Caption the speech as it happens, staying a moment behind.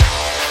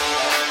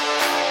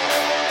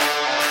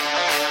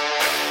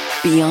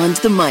Beyond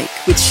the Mic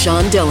with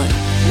Sean Dillon.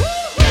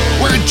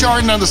 We're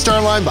joined on the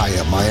star line by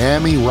a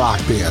Miami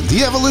rock band.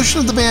 The evolution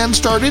of the band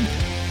started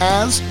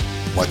as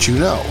What You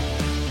Know,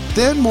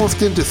 then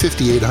morphed into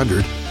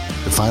 5800,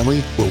 and finally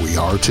where we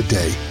are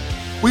today.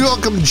 We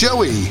welcome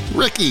Joey,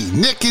 Ricky,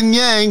 Nick, and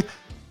Yang,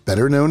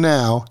 better known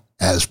now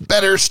as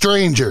Better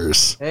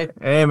Strangers.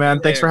 Hey man,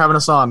 thanks for having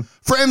us on.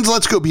 Friends,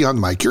 let's go beyond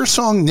the mic. Your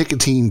song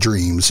Nicotine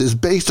Dreams is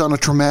based on a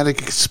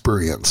traumatic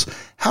experience.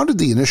 How did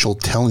the initial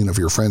telling of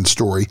your friend's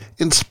story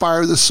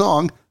inspire the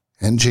song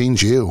and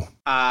change you?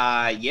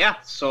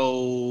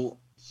 So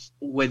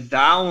with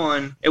that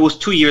one, it was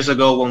 2 years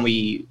ago when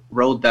we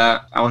wrote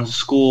that. I went to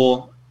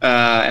school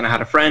and I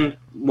had a friend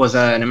was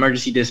an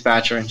emergency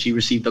dispatcher, and she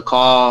received a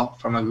call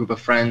from a group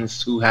of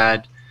friends who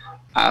had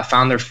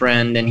found their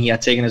friend and he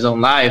had taken his own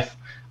life.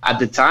 At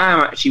the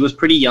time, she was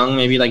pretty young,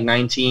 maybe like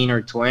 19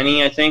 or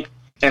 20, I think.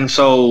 And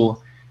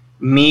so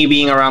me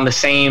being around the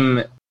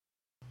same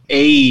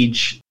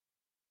age,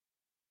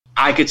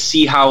 I could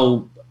see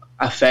how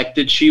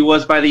affected she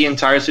was by the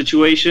entire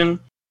situation.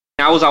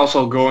 I was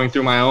also going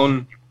through my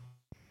own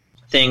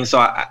thing. So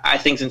I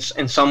think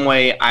in some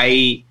way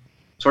I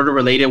sort of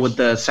related with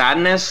the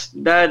sadness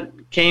that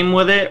came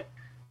with it.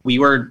 We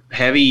were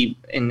heavy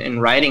in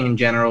writing in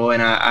general,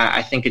 and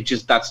I think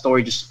that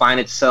story just find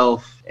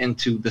itself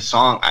into the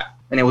song,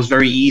 and it was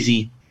very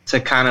easy to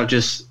kind of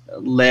just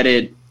let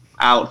it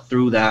out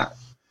through that.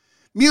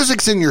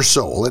 Music's in your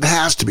soul. It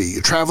has to be.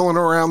 You're traveling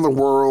around the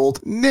world.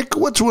 Nick,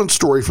 what's one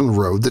story from the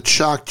road that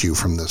shocked you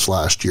from this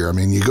last year? I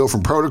mean, you go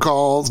from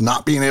protocols,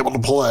 not being able to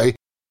play,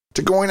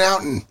 to going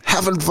out and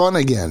having fun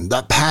again.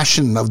 That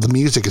passion of the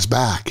music is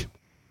back.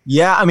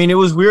 Yeah, I mean, it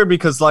was weird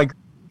because, like,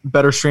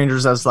 Better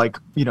Strangers as, like,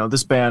 you know,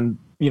 this band,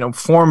 you know,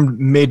 formed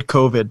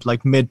mid-COVID,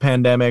 like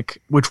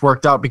mid-pandemic, which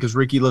worked out because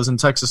Ricky lives in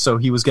Texas, so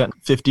he was getting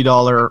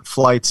 $50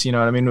 flights, you know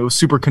what I mean? It was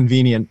super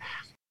convenient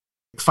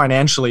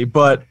financially,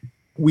 but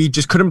we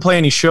just couldn't play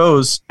any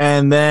shows.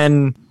 And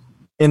then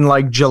in,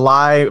 like,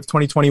 July of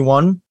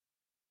 2021,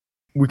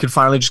 we could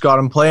finally just go out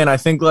and play, and I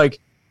think,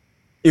 like,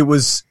 it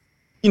was...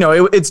 You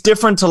know, it's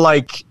different to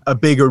like a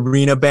big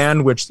arena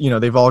band, which, you know,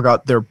 they've all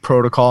got their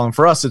protocol. And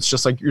for us, it's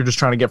just like you're just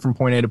trying to get from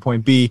point A to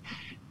point B.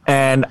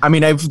 And I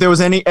mean, if there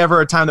was ever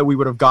a time that we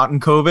would have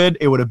gotten COVID,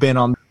 it would have been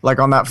on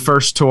that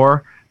first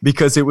tour,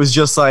 because it was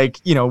just like,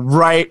 you know,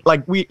 right,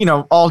 like we, you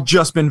know, all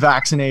just been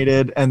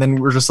vaccinated. And then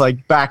we're just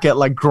like back at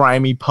like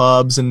grimy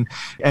pubs and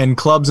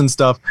clubs and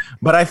stuff.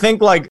 But I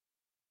think like,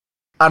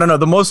 I don't know,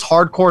 the most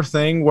hardcore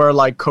thing where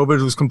like COVID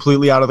was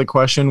completely out of the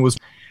question was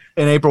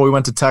in April, we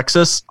went to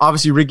Texas.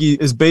 Obviously, Ricky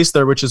is based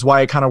there, which is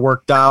why it kind of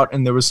worked out.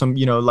 And there was some,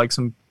 you know, like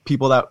some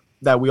people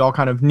that we all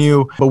kind of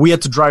knew. But we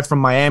had to drive from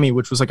Miami,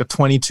 which was like a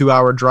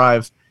 22-hour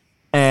drive.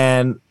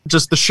 And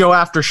just the show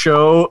after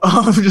show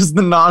of just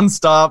the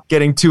nonstop,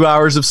 getting 2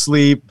 hours of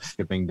sleep.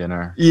 Skipping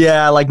dinner.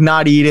 Yeah, like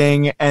not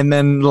eating. And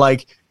then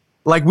like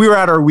we were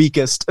at our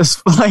weakest,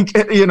 like,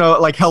 you know,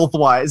 like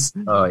health-wise.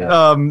 Oh,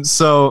 yeah.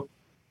 So...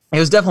 It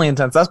was definitely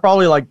intense. That's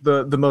probably like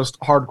the most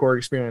hardcore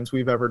experience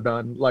we've ever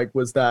done, like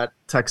was that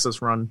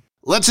Texas run.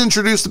 Let's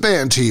introduce the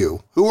band to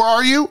you. Who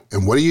are you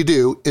and what do you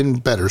do in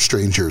Better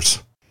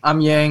Strangers? I'm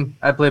Yang.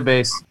 I play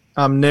bass.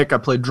 I'm Nick. I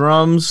play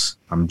drums.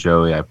 I'm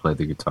Joey. I play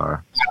the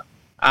guitar.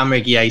 I'm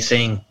Ricky. I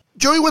sing.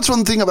 Joey, what's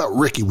one thing about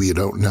Ricky we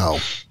don't know?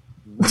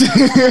 One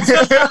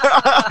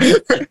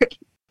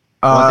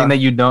thing that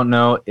you don't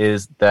know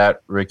is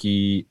that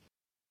Ricky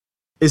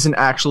isn't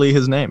actually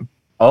his name.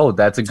 Oh,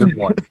 that's a good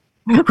one.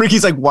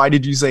 Ricky's like, why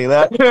did you say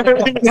that?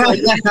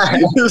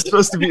 It was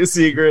supposed to be a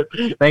secret.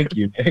 Thank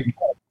you, Nick.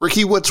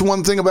 Ricky, what's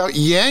one thing about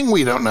Yang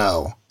we don't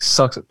know?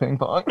 Sucks at ping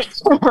pong.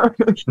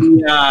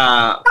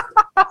 Yeah.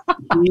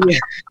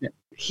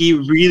 He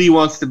really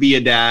wants to be a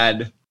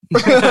dad. A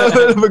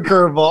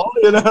curveball,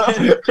 you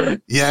know?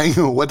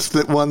 Yang, what's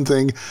the one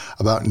thing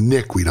about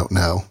Nick we don't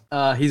know?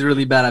 He's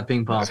really bad at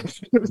ping pong.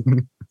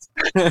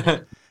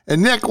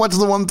 And Nick, what's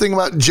the one thing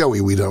about Joey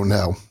we don't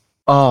know?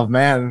 Oh,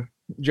 man.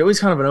 Joey's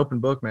kind of an open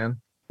book, man.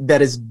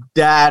 That his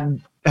dad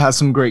has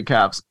some great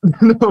calves.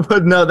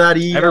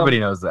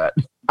 Everybody knows that.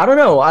 I don't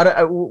know.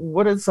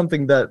 What is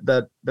something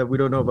that we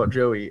don't know about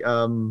Joey?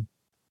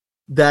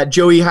 That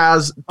Joey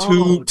has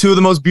two of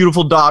the most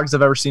beautiful dogs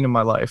I've ever seen in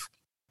my life.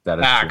 That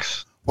is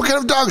Facts. What kind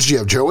of dogs do you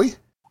have, Joey?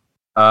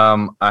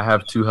 I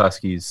have two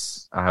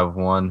huskies. I have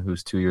one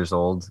who's 2 years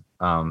old.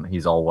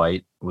 He's all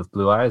white with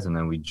blue eyes, and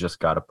then we just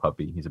got a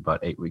puppy. He's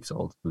about 8 weeks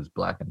old, who's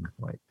black and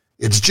white.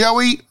 It's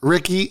Joey,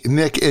 Ricky,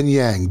 Nick, and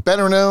Yang,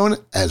 better known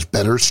as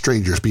Better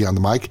Strangers Beyond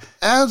the Mic,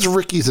 as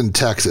Ricky's in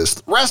Texas.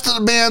 The rest of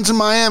the band's in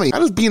Miami. How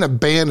does being a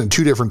band in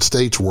two different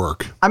states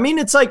work? I mean,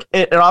 it's like,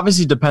 it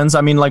obviously depends.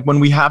 I mean, like when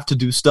we have to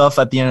do stuff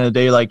at the end of the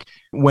day, like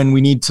when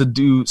we need to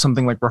do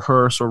something like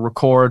rehearse or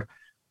record,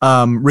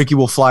 Ricky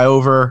will fly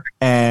over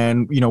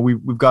and, you know,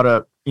 we've got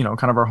a, you know,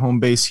 kind of our home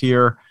base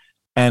here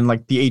and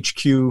like the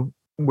HQ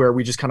where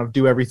we just kind of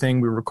do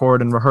everything. We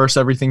record and rehearse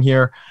everything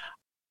here.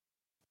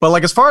 But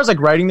like as far as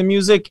like writing the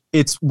music,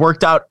 it's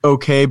worked out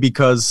okay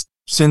because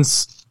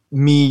since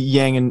me,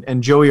 Yang,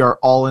 and Joey are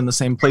all in the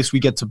same place, we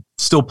get to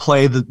still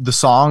play the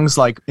songs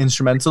like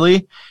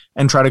instrumentally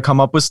and try to come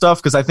up with stuff.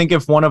 Because I think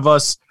if one of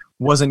us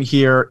wasn't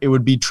here, it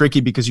would be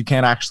tricky because you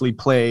can't actually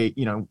play,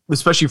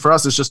 especially for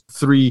us, it's just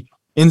 3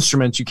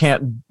 instruments. You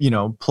can't,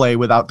 play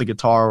without the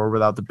guitar or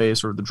without the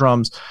bass or the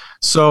drums.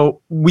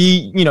 So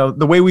we,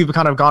 the way we've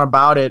kind of gone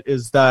about it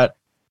is that,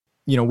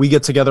 we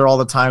get together all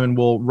the time and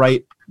we'll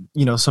write,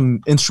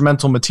 some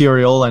instrumental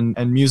material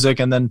and music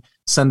and then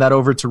send that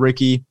over to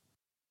Ricky.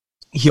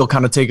 He'll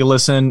kind of take a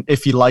listen.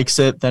 If he likes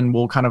it, then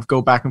we'll kind of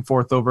go back and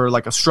forth over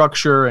like a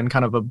structure and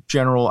kind of a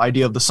general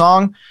idea of the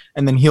song.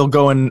 And then he'll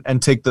go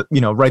and take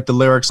write the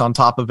lyrics on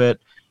top of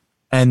it.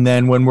 And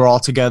then when we're all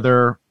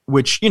together,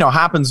 which,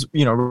 happens,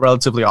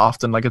 relatively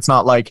often, like it's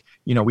not like,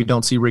 we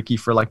don't see Ricky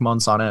for like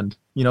months on end,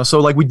 so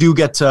like we do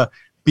get to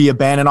be a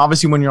band. And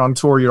obviously when you're on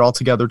tour, you're all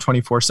together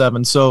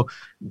 24/7. So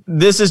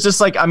this is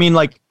just like,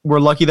 we're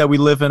lucky that we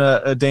live in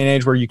a day and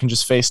age where you can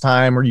just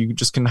FaceTime or you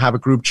just can have a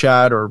group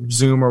chat or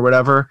Zoom or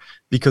whatever,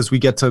 because we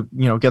get to,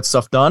 get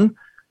stuff done.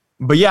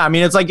 But yeah,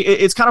 it's like,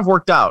 it's kind of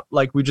worked out.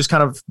 Like we just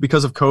kind of,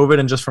 because of COVID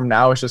and just from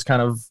now, it's just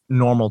kind of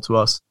normal to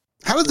us.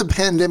 How did the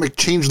pandemic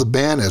change the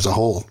band as a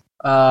whole?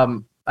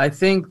 I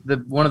think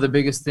one of the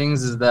biggest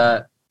things is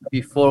that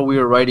before we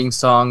were writing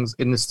songs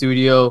in the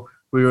studio,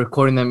 we were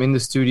recording them in the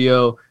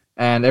studio,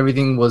 and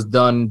everything was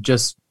done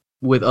just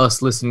with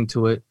us listening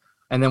to it.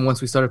 And then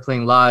once we started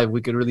playing live,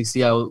 we could really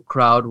see how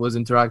crowd was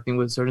interacting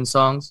with certain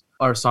songs.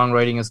 Our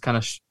songwriting has kind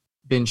of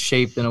been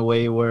shaped in a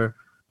way where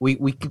we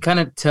can kind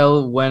of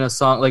tell when a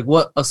song, like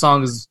what a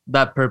song is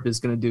that purpose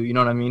going to do. You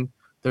know what I mean?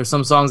 There's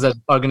some songs that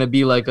are going to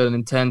be like an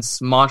intense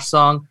mosh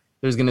song.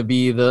 There's going to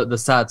be the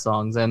sad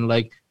songs. And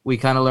like, we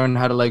kind of learn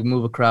how to like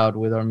move a crowd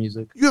with our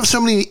music. You have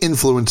so many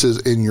influences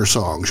in your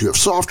songs. You have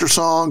softer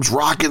songs,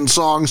 rockin'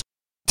 songs.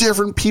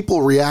 Different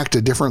people react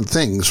to different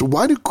things.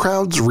 Why do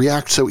crowds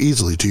react so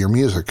easily to your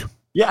music?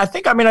 Yeah, I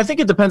think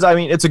it depends.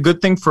 It's a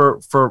good thing for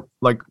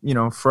like,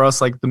 for us,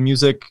 like the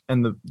music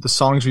and the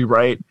songs we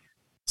write,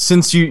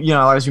 since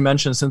as you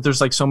mentioned, since there's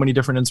like so many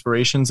different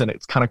inspirations and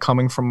it's kind of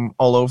coming from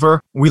all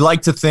over, we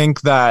like to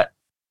think that,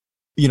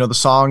 the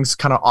songs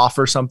kind of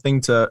offer something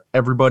to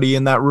everybody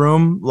in that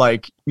room.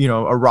 Like,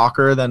 a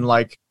rocker, then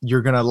like,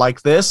 you're going to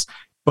like this.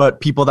 But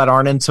people that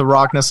aren't into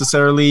rock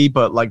necessarily,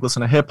 but like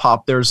listen to hip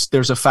hop,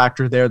 there's a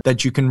factor there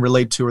that you can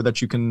relate to or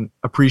that you can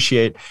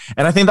appreciate.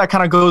 And I think that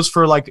kind of goes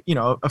for like,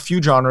 a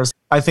few genres.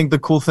 I think the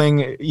cool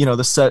thing,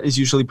 the set is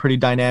usually pretty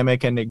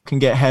dynamic and it can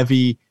get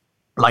heavy,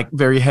 like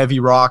very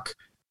heavy rock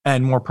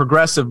and more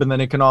progressive, but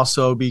then it can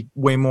also be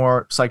way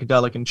more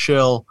psychedelic and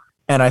chill.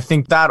 And I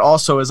think that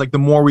also is like the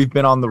more we've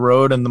been on the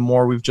road and the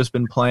more we've just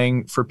been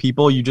playing for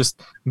people, you just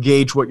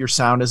gauge what your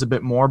sound is a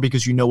bit more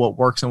because you know what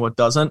works and what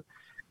doesn't.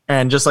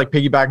 And just like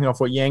piggybacking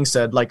off what Yang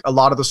said, like a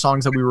lot of the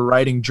songs that we were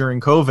writing during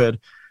COVID,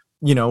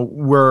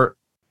 were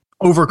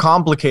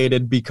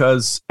overcomplicated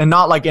because, and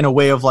not like in a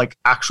way of like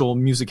actual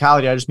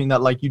musicality. I just mean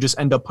that like you just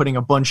end up putting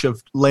a bunch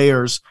of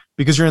layers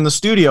because you're in the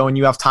studio and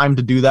you have time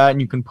to do that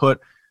and you can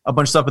put a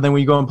bunch of stuff. But then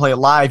when you go and play it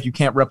live, you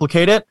can't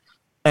replicate it.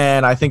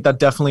 And I think that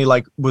definitely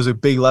like was a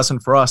big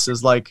lesson for us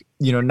is like,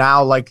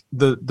 now like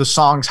the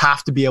songs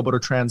have to be able to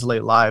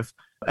translate live,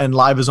 and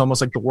live is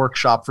almost like the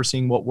workshop for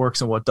seeing what works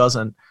and what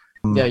doesn't.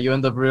 Yeah, you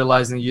end up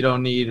realizing you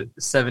don't need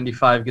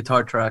 75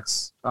 guitar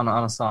tracks on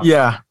a song.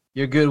 Yeah.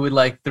 You're good with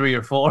like 3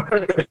 or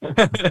 4.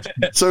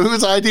 So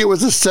whose idea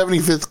was the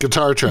 75th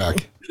guitar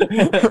track?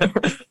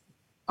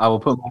 I will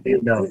put my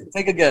name down.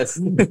 Take a guess.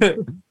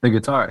 The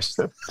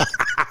guitarist.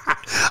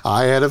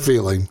 I had a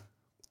feeling.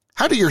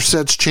 How do your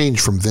sets change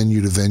from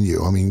venue to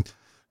venue?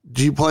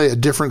 Do you play a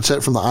different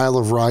set from the Isle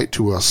of Wight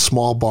to a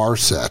small bar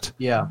set?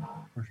 Yeah,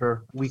 for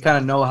sure. We kind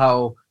of know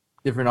how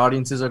different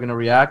audiences are going to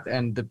react,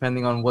 and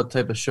depending on what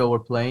type of show we're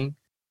playing,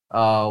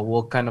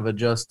 we'll kind of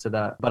adjust to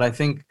that. But I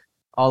think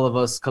all of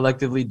us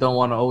collectively don't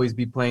want to always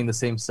be playing the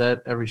same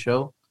set every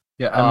show.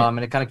 Yeah, and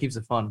it kind of keeps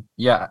it fun.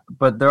 Yeah,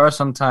 but there are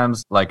some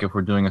times, like if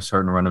we're doing a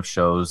certain run of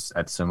shows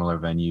at similar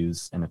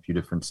venues in a few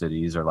different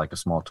cities or like a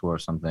small tour or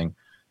something,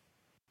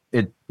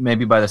 it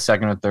maybe by the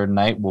second or third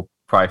night, we'll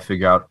probably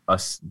figure out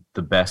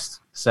the best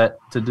set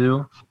to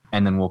do,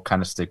 and then we'll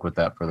kind of stick with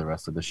that for the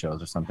rest of the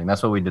shows or something.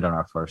 That's what we did on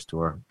our first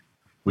tour.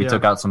 We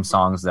took out some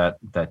songs that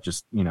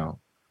just,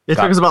 it took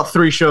us about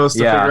 3 shows to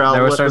figure out.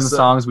 There were certain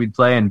songs we'd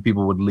play and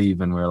people would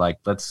leave, and we were like,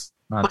 let's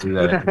not do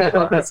that.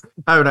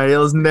 I have an idea.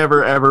 Let's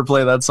never ever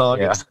play that song.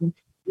 Yeah,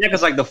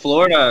 because like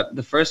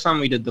the first time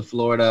we did the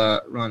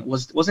Florida run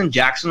wasn't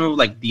Jacksonville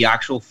like the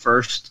actual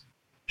first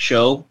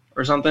show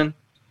or something?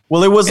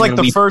 Well, it was like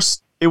the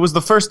first. It was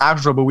the first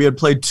actual, but we had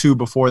played 2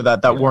 before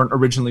that weren't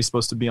originally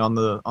supposed to be on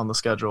the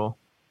schedule.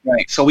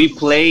 Right. So we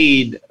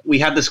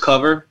had this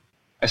cover.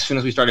 As soon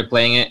as we started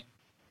playing it,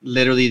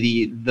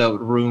 literally the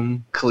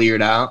room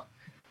cleared out,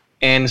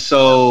 and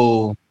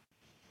so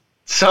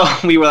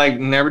we were like,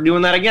 never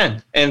doing that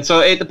again. And so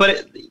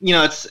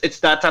it's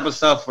that type of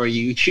stuff where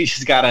you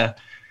just gotta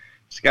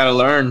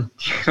learn.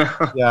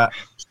 Yeah.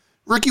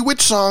 Ricky,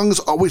 which songs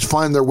always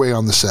find their way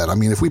on the set?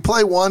 If we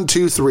play 1,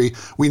 2, 3,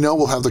 we know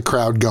we'll have the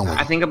crowd going.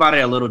 I think about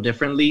it a little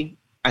differently.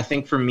 I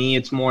think for me,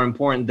 it's more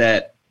important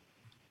that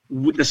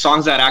the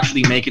songs that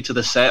actually make it to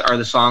the set are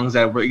the songs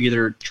that we're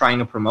either trying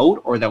to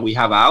promote or that we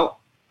have out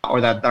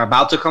or that are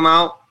about to come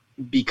out,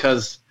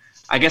 because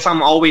I guess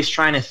I'm always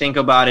trying to think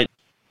about it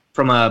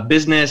from a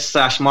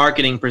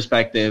business/marketing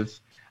perspective.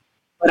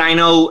 But I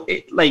know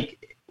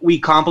we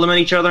complement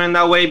each other in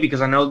that way,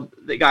 because I know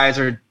the guys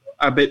are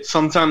a bit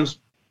sometimes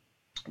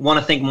want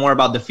to think more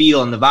about the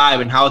feel and the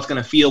vibe and how it's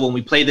going to feel when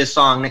we play this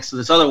song next to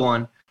this other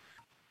one.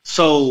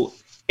 So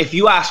if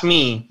you ask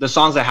me, the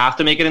songs that have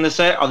to make it in the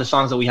set are the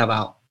songs that we have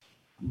out.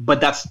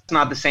 But that's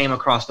not the same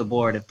across the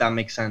board, if that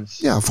makes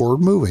sense. Yeah, forward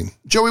moving.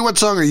 Joey, what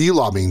song are you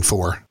lobbying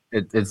for?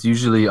 It's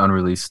usually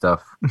unreleased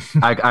stuff.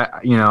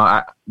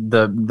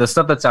 The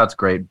stuff that's out's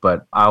great,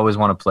 but I always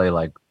want to play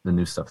like the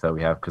new stuff that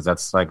we have, because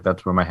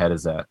that's where my head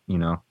is at.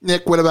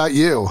 Nick, what about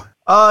you?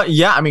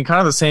 Yeah, I mean, kind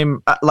of the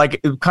same.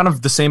 Kind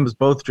of the same as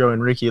both Joe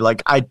and Ricky.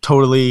 Like, I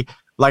totally.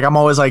 Like, I'm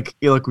always like,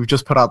 look, we've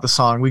just put out the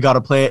song. We got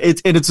to play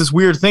it. It's this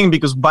weird thing,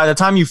 because by the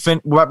time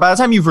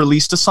you've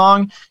released a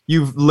song,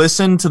 you've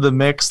listened to the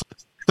mix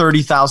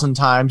 30,000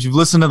 times. You've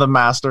listened to the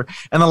master,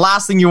 and the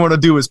last thing you want to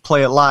do is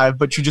play it live.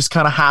 But you just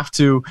kind of have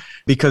to,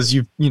 because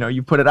you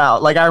put it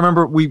out. Like, I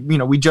remember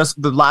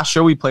the last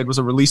show we played was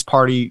a release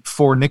party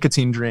for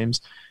Nicotine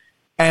Dreams.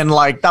 And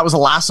like, that was the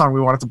last song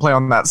we wanted to play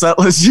on that set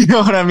list. You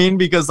know what I mean?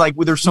 Because like,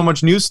 there's so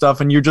much new stuff,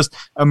 and you're just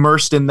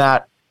immersed in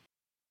that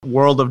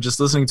world of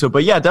just listening to it.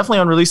 But yeah, definitely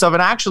unreleased stuff.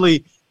 And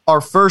actually,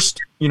 our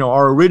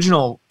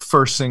original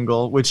first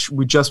single, which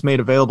we just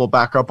made available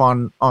back up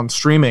on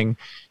streaming,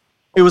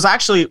 it was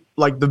actually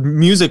like, the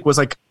music was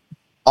like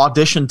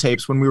audition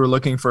tapes when we were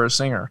looking for a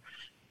singer.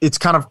 It's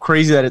kind of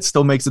crazy that it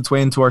still makes its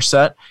way into our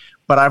set,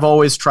 but I've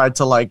always tried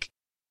to like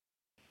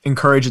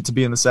encourage it to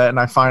be in the set, and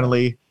I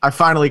finally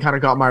kind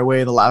of got my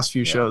way the last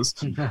few shows.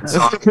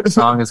 The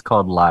song is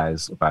called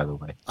Lies, by the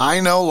way. I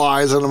know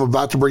Lies, and I'm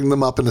about to bring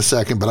them up in a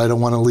second, but I don't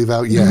want to leave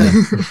out yet.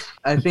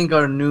 I think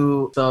our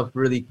new stuff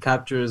really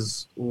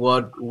captures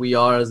what we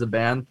are as a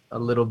band a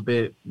little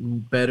bit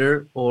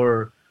better,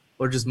 or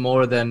just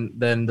more than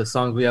the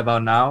songs we have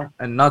out now.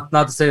 And not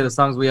to say the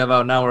songs we have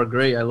out now are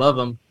great. I love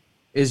them.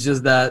 It's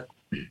just that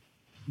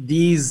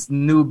this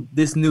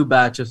new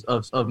batch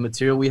of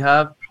material we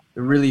have, it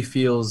really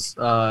feels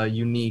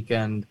unique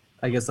and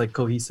I guess like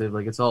cohesive.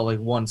 Like, it's all like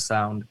one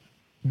sound.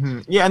 Mm-hmm.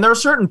 Yeah, and there are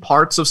certain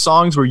parts of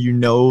songs where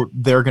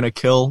they're gonna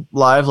kill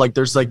live. Like,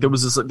 there's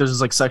this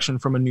section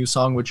from a new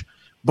song which,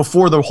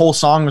 before the whole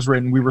song was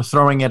written, we were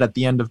throwing it at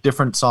the end of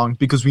different songs,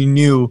 because we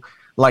knew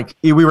like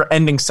we were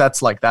ending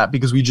sets like that,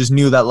 because we just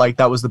knew that like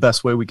that was the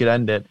best way we could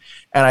end it.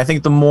 And I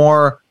think the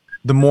more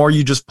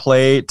you just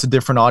play to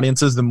different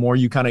audiences, the more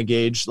you kind of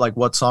gauge like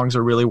what songs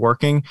are really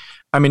working.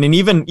 I mean, and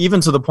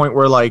even to the point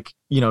where like,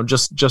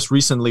 just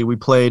recently we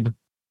played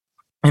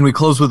and we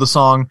closed with a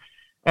song,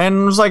 and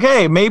it was like,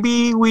 hey,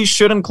 maybe we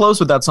shouldn't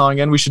close with that song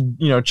again. We should,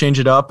 change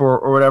it up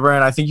or whatever.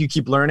 And I think you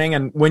keep learning.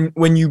 And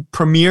when you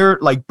premiere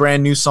like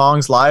brand new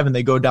songs live and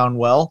they go down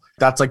well,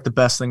 that's like the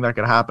best thing that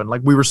could happen.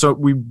 Like, we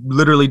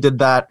literally did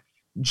that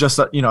just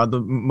at,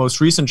 the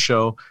most recent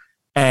show.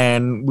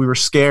 And we were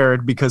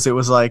scared because it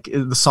was like,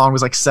 the song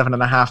was like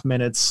 7.5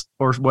 minutes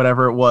or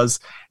whatever it was.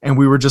 And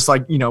we were just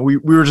like, we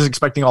were just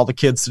expecting all the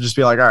kids to just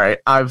be like, all right,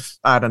 I've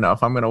had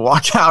enough, I'm going to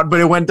walk out. But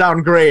it went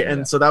down great.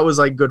 And so that was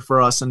like good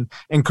for us and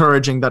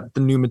encouraging that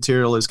the new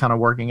material is kind of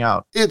working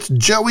out. It's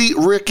Joey,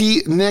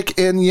 Ricky, Nick,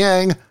 and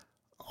Yang,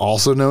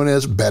 also known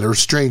as Better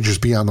Strangers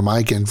Beyond the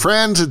Mic. And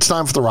friends, it's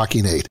time for the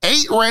Rocky Nate.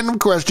 8 random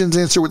questions,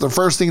 answer with the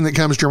first thing that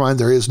comes to your mind.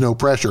 There is no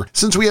pressure.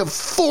 Since we have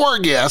 4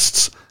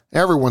 guests,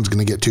 everyone's going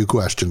to get 2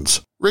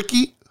 questions.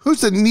 Ricky,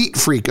 who's the neat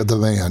freak of the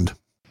band?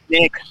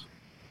 Nick.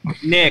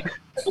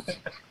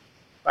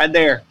 Right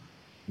there.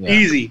 Yeah.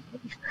 Easy.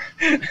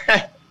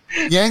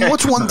 Yang,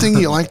 what's one thing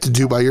you like to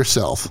do by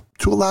yourself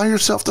to allow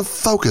yourself to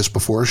focus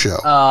before a show?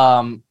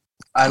 I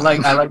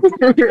like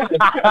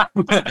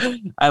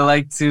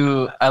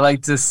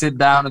to sit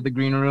down at the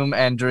green room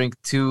and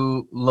drink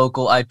 2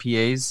 local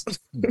IPAs,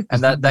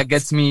 and that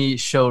gets me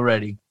show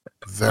ready.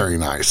 Very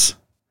nice.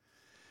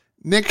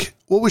 Nick,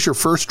 what was your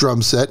first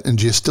drum set, and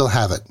do you still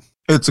have it?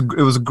 It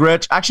was a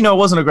Gretsch. Actually, no, it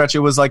wasn't a Gretsch. It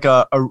was like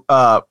a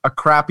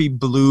crappy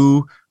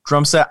blue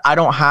drum set. I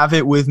don't have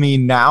it with me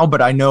now,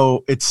 but I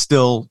know it's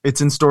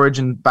in storage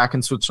and back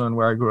in Switzerland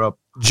where I grew up.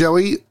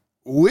 Joey,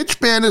 which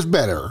band is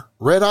better?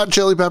 Red Hot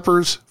Chili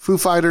Peppers, Foo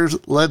Fighters,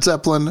 Led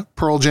Zeppelin,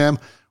 Pearl Jam,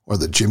 or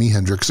the Jimi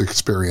Hendrix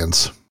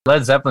Experience?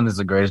 Led Zeppelin is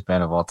the greatest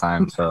band of all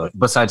time. So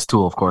besides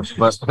Tool, of course,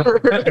 but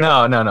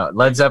no.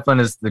 Led Zeppelin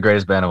is the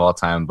greatest band of all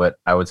time, but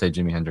I would say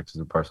Jimi Hendrix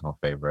is a personal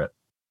favorite.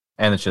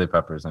 And the Chili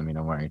Peppers. I mean,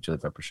 I'm wearing a Chili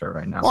Pepper shirt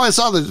right now. Well, I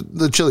saw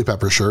the Chili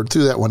Pepper shirt.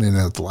 Threw that one in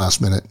at the last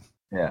minute.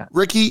 Yeah.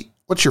 Ricky,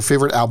 what's your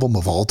favorite album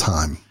of all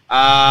time?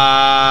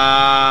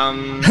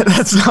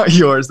 That's not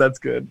yours. That's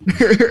good.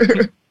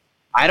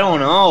 I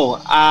don't know.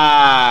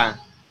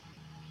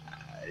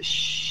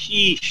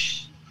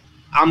 Sheesh.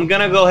 I'm going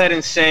to go ahead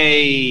and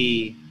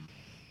say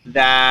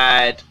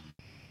that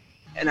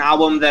an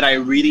album that I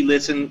really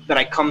that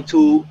I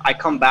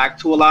come back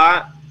to a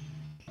lot,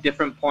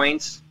 different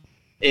points,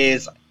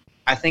 is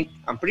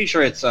I'm pretty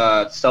sure it's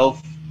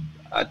self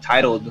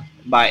titled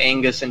by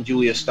Angus and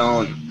Julia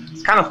Stone.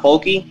 It's kind of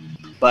folky,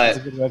 but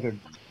That's a good record.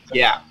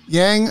 yeah.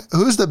 Yang,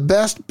 who's the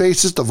best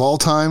bassist of all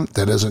time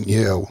that isn't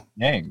you?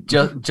 Dang.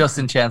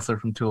 Justin Chancellor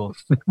from Tool.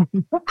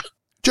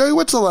 Joey,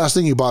 what's the last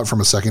thing you bought from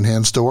a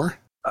secondhand store?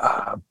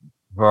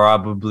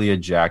 Probably a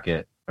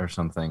jacket or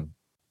something.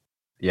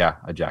 Yeah,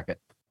 a jacket.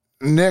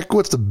 Nick,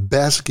 what's the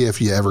best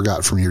gift you ever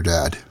got from your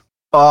dad?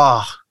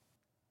 Oh,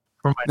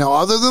 Now,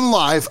 other than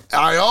life,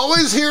 I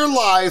always hear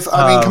life.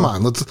 I mean, come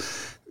on.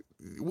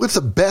 What's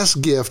the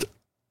best gift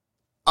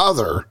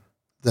other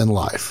than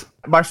life?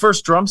 my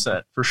first drum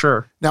set for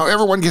sure. Now,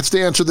 everyone gets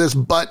to answer this,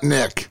 but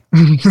Nick.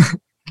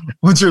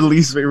 What's your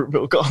least favorite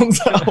Bill Collins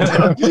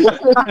album?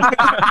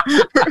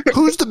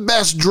 Who's the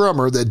best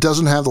drummer that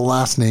doesn't have the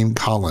last name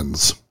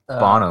Collins?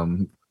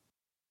 Bonham.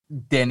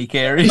 Danny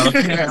Carey.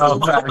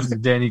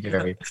 Danny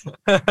Carey.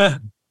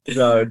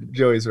 No,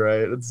 Joey's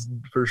right. It's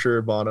for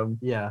sure Bonham.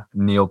 Yeah.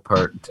 Neil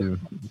Peart, too,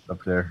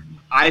 up there.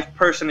 I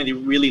personally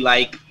really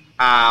like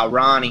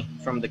Ronnie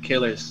from The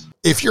Killers.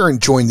 If you're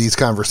enjoying these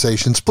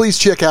conversations, please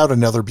check out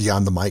another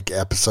Beyond the Mic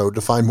episode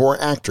to find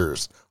more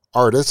actors,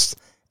 artists,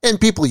 and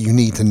people you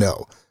need to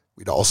know.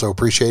 We'd also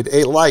appreciate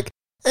a like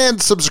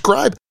and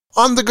subscribe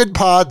on the Good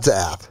Pods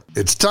app.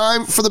 It's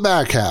time for the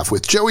back half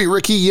with Joey,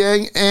 Ricky,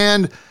 Yang,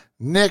 and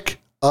Nick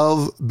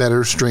of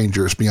Better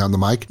Strangers Beyond the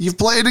Mic. You've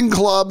played in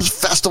clubs,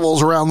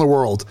 festivals around the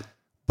world,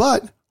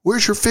 but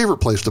where's your favorite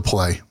place to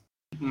play?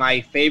 My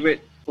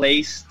favorite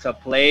place to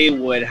play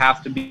would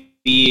have to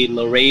be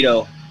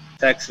Laredo,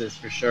 Texas,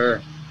 for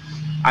sure.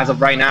 As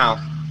of right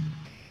now.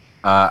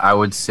 I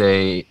would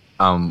say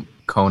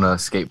Kona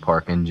Skate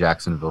Park in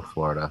Jacksonville,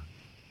 Florida,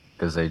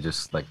 because they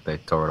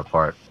tore it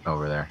apart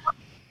over there.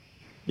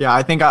 Yeah,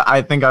 I think I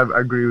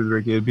agree with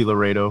Ricky. It'd be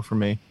Laredo for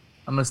me.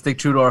 I'm gonna stick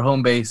true to our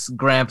home base,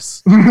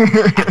 Gramps.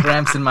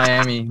 Gramps in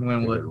Miami,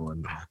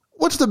 Winwood.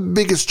 What's the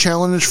biggest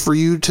challenge for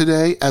you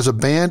today as a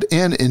band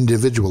and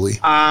individually?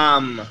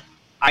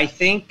 I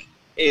think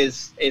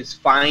is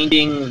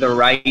finding the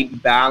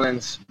right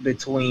balance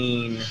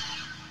between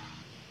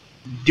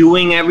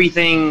doing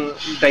everything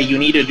that you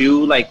need to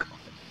do, like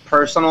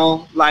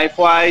personal life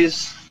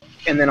wise,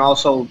 and then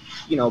also,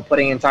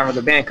 putting in time for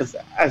the band, because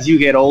as you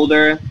get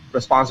older,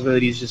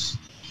 responsibilities just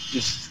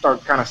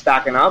start kind of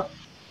stacking up,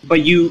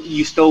 but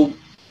you still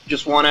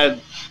just want to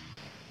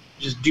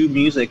just do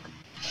music,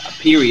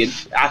 period.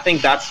 I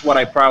think that's what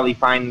I probably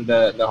find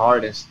the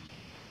hardest,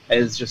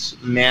 is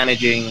just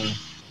managing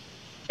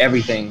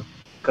everything,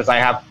 because I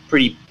have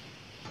pretty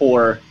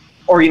poor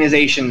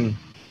organization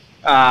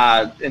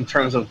in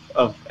terms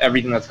of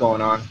everything that's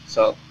going on.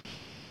 So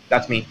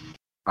that's me.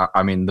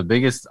 I mean, the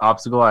biggest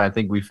obstacle I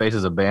think we face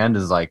as a band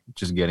is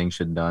just getting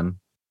shit done,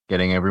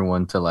 getting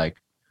everyone to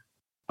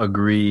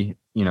agree,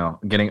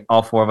 getting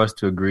all four of us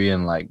to agree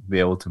and be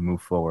able to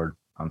move forward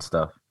on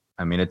stuff.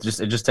 I mean, it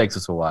just takes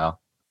us a while.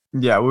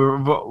 Yeah,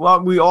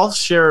 we all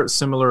share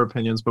similar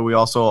opinions, but we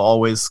also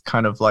always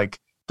kind of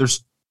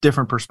there's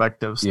different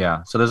perspectives.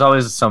 Yeah, so there's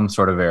always some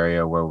sort of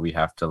area where we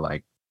have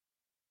to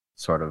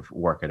sort of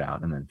work it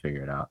out and then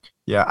figure it out.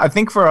 Yeah, I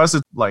think for us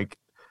it's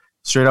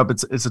straight up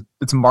it's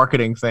a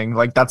marketing thing.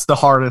 That's the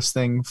hardest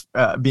thing,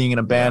 being in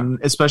a band,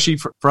 especially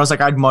for us.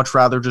 I'd much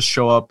rather just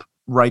show up,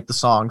 write the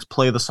songs,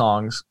 play the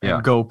songs,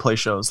 and go play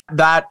shows.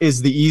 That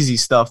is the easy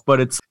stuff,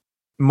 but it's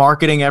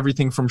marketing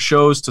everything from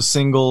shows to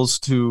singles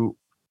to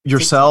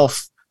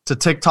yourself to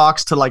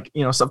TikToks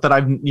to stuff that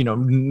I've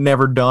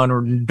never done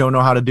or don't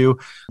know how to do.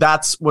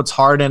 That's what's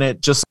hard. And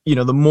it just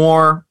the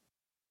more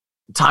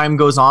time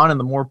goes on and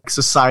the more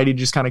society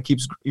just kind of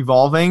keeps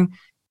evolving,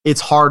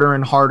 it's harder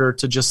and harder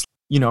to just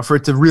for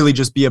it to really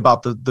just be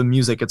about the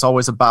music. It's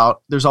always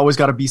about, there's always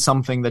got to be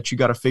something that you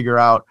got to figure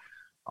out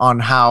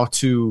on how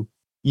to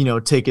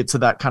take it to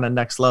that kind of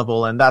next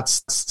level. And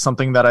that's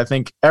something that I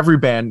think every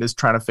band is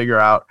trying to figure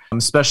out,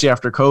 especially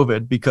after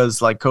COVID,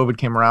 because COVID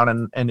came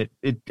around and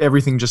it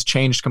everything just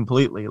changed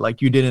completely.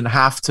 You didn't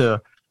have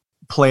to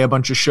play a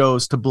bunch of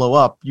shows to blow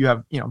up. You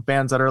have,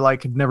 bands that are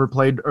had never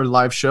played a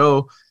live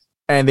show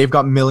and they've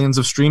got millions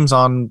of streams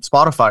on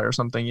Spotify or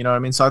something, you know what I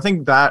mean? So I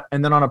think that,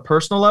 and then on a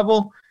personal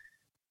level,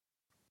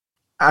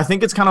 I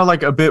think it's kind of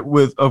a bit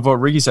of what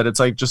Ricky said.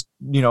 It's just,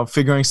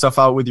 figuring stuff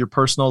out with your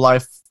personal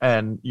life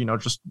and,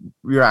 just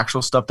your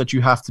actual stuff that you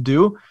have to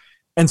do,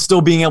 and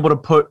still being able to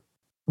put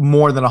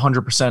more than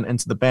 100%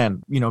 into the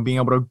band, being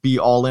able to be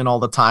all in all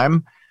the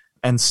time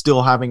and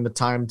still having the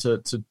time to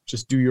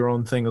just do your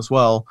own thing as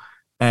well.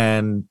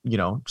 And,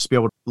 just be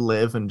able to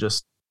live and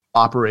just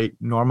operate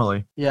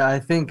normally. Yeah, I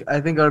think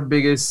our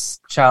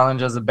biggest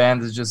challenge as a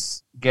band is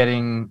just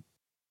getting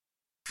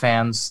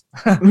fans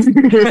at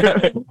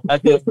the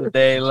end of the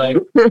day.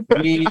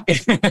 We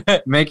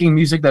making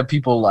music that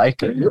people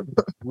like.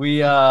 we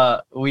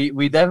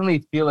definitely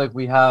feel like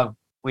we have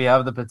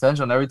the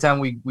potential, and every time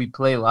we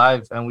play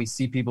live and we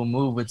see people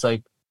move, it's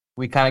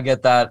we kind of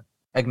get that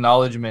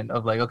acknowledgement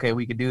of okay,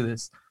 we could do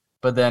this.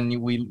 But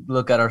then we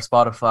look at our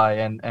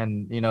Spotify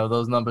and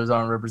those numbers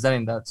aren't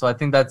representing that. So I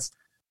think that's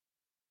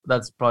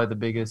probably the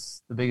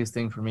biggest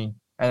thing for me.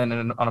 And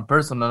then on a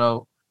personal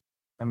note,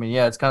 I mean,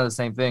 yeah, it's kind of the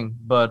same thing,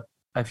 but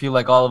I feel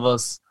like all of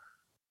us,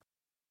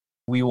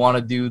 we want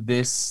to do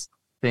this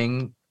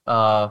thing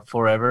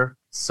forever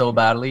so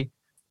badly.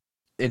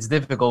 It's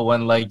difficult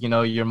when, like, you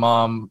know, your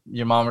mom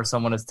or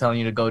someone is telling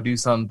you to go do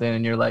something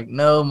and you're like,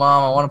 no,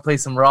 Mom, I want to play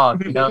some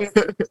rock, you know?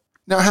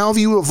 Now, how have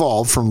you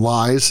evolved from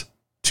Lies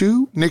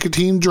to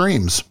Nicotine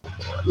Dreams?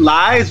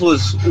 Lies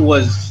was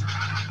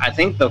I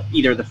think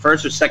either the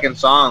first or second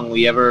song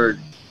we ever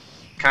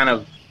kind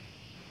of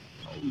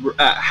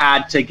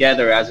had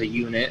together as a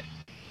unit,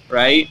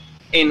 right?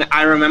 And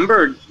I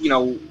remember, you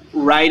know,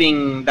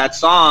 writing that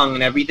song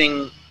and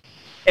everything.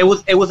 It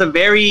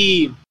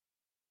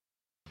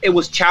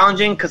was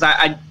challenging because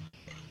I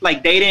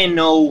like, they didn't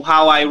know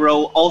how I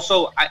wrote.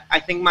 Also, I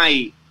think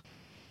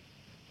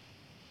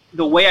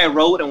the way I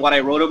wrote and what I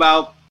wrote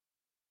about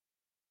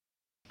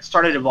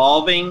started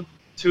evolving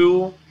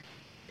too.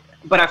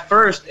 But at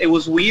first it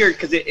was weird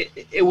because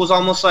it was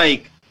almost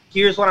like,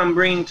 here's what I'm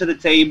bringing to the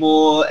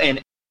table,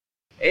 and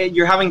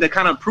you're having to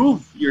kind of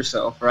prove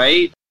yourself,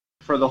 right,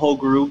 for the whole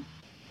group.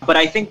 But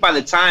I think by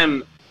the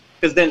time,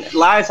 because then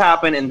Lies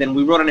happened, and then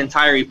we wrote an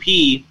entire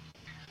EP,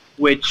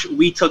 which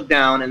we took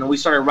down, and then we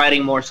started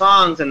writing more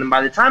songs. And then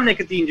by the time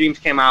Nicotine Dreams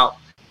came out,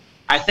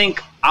 I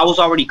think I was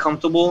already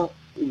comfortable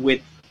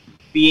with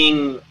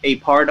being a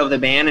part of the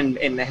band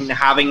and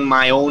having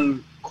my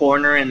own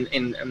corner in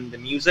the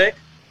music.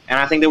 And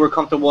I think they were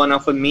comfortable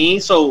enough with me.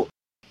 So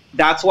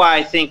that's why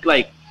I think,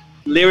 like,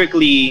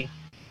 lyrically,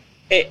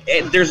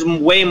 there's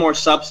way more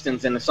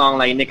substance in a song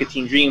like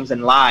Nicotine Dreams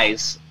than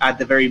Lies at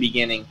the very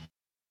beginning.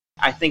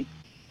 I think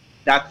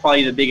that's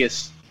probably the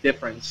biggest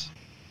difference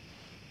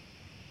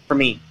for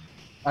me.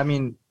 I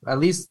mean, at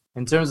least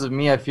in terms of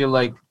me, I feel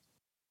like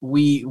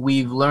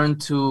we've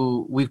learned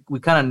to, we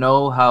kind of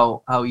know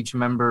how each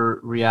member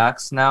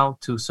reacts now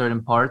to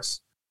certain parts,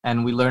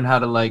 and we learn how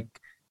to, like,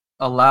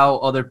 allow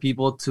other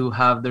people to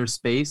have their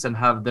space and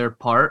have their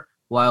part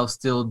while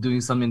still doing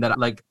something that,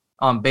 like,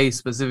 on bass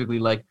specifically,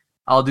 like,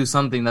 I'll do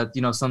something that,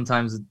 you know,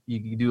 sometimes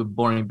you do a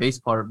boring bass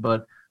part,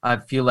 but I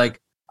feel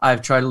like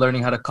I've tried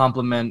learning how to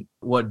complement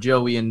what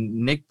Joey and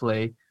Nick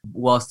play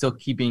while still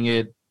keeping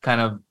it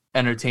kind of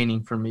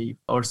entertaining for me,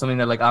 or something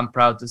that, like, I'm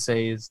proud to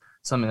say is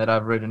something that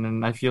I've written.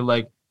 And I feel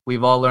like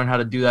we've all learned how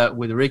to do that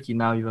with Ricky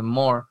now even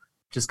more,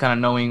 just kind of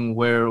knowing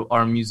where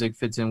our music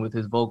fits in with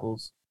his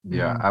vocals.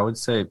 Yeah, I would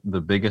say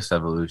the biggest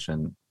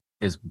evolution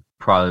is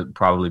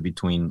probably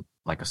between,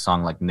 like, a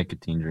song like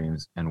Nicotine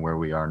Dreams and where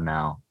we are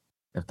now,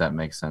 if that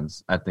makes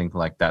sense. I think,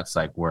 like, that's,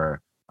 like,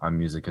 where our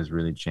music has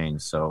really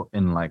changed. So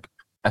in, like,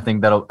 I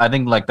think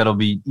that'll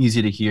be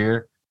easy to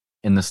hear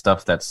in the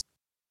stuff that's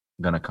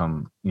gonna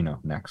come, you know,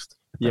 next.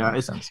 Yeah,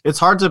 it's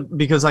hard to,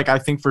 because, like, I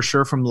think for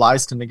sure from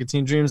Lies to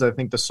Nicotine Dreams, I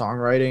think the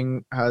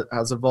songwriting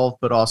has evolved,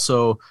 but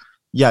also,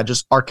 yeah,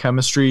 just our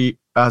chemistry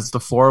as the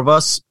four of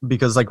us,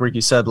 because, like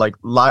Ricky said, like,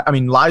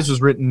 Lies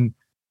was written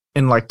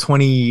in, like,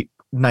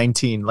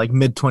 2019, like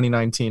mid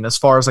 2019, as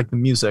far as, like, the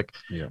music.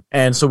 Yeah.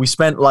 And so we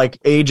spent, like,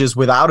 ages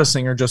without a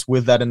singer, just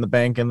with that in the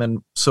bank. And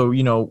then, so,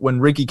 you know, when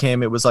Ricky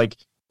came, it was like,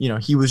 you know,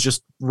 he was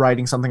just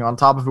writing something on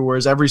top of it,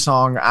 whereas every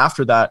song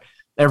after that,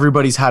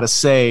 everybody's had a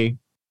say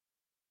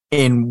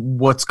in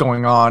what's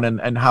going on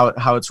and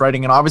how it's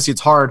writing. And obviously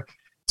it's hard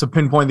to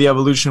pinpoint the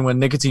evolution when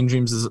Nicotine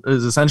Dreams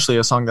is essentially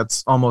a song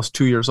that's almost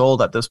 2 years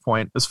old at this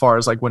point, as far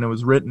as, like, when it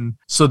was written.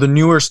 So the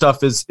newer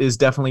stuff is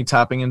definitely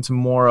tapping into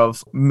more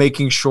of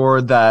making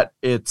sure that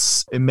it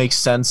makes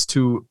sense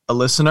to a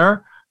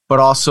listener, but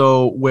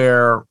also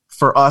where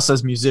for us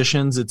as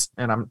musicians,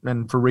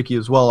 and for Ricky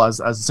as well as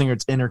a singer,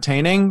 it's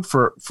entertaining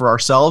for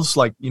ourselves,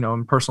 like, you know,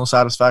 and personal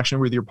satisfaction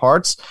with your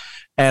parts.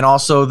 And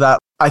also that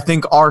I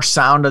think our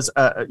sound as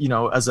a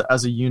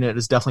unit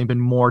has definitely been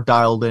more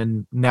dialed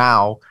in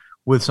now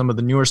with some of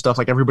the newer stuff.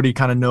 Like, everybody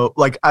kind of know,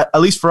 like, at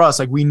least for us,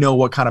 like, we know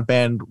what kind of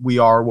band we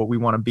are, what we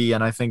want to be.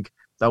 And I think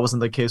that wasn't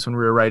the case when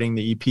we were writing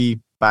the EP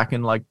back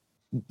in, like,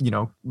 you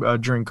know,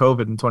 during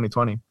COVID in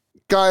 2020.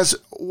 Guys,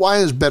 why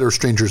is Better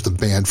Strangers the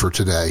band for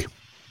today?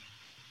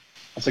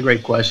 That's a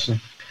great question.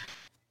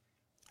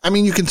 I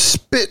mean, you can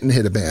spit and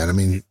hit a band. I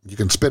mean, you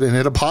can spit and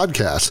hit a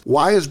podcast.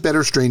 Why is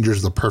Better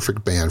Strangers the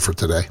perfect band for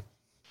today?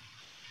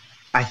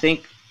 I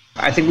think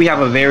we have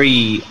a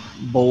very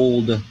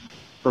bold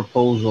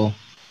proposal.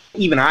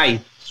 Even I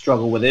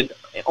struggle with it,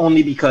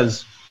 only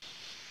because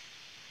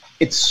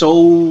it's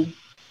so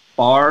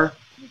far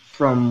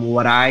from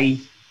what I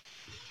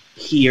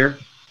hear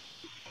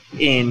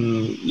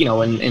in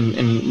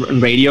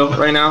radio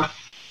right now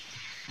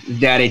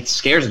that it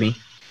scares me.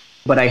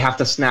 But I have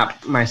to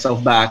snap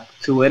myself back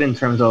to it in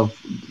terms of,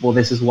 well,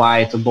 this is why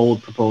it's a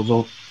bold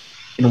proposal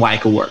and why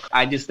it could work.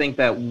 I just think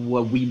that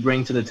what we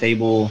bring to the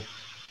table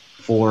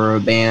for a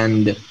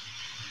band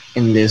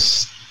in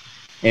this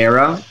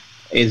era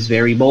is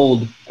very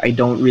bold. I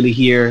don't really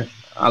hear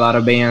a lot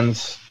of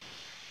bands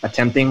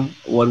attempting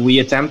what we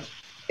attempt.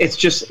 It's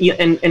just,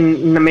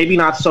 and maybe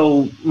not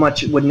so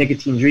much with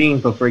Nicotine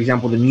Dreams, but for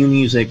example, the new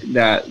music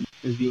that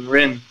is being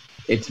written,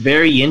 it's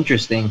very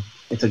interesting.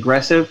 It's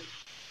aggressive,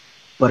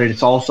 but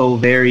it's also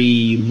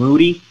very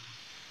moody,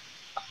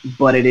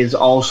 but it is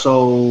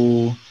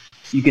also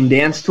you can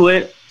dance to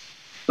it,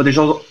 but there's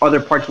also other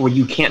parts where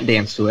you can't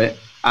dance to it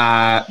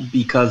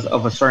because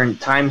of a certain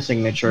time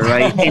signature,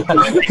 right?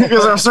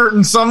 Because of a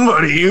certain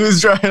somebody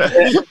who's trying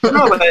to.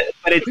 No, but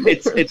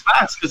it's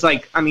fast because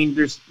like I mean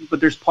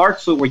there's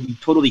parts where you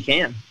totally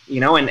can, you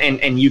know,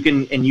 and you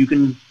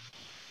can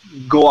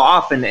go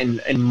off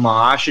and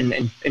mosh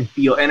and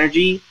feel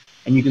energy,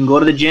 and you can go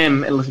to the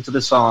gym and listen to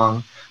the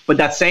song. But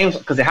that same,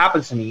 because it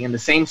happens to me, and the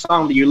same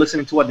song that you're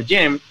listening to at the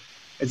gym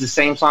is the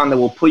same song that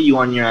will put you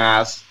on your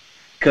ass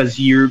because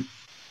you're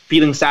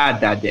feeling sad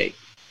that day.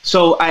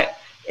 So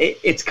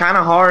it's kind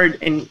of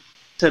hard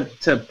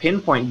to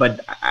pinpoint,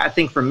 but I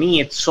think for me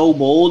it's so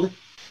bold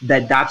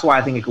that's why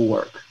I think it could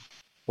work.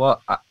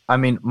 Well, I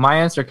mean, my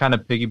answer kind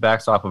of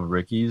piggybacks off of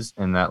Ricky's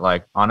in that,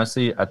 like,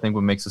 honestly, I think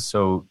what makes us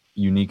so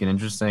unique and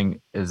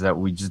interesting is that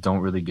we just don't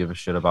really give a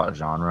shit about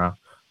genre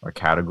or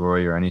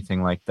category or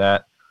anything like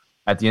that.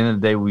 At the end of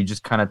the day, we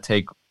just kind of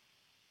take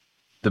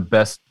the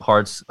best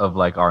parts of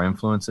like our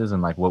influences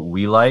and like what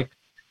we like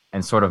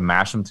and sort of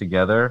mash them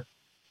together.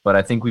 But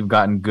I think we've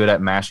gotten good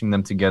at mashing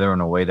them together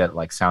in a way that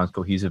like sounds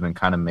cohesive and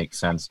kind of makes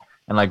sense.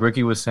 And like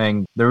Ricky was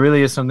saying, there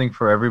really is something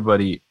for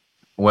everybody,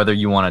 whether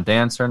you want to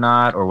dance or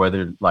not, or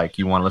whether like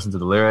you want to listen to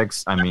the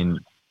lyrics. I mean,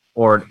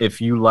 or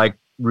if you like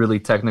really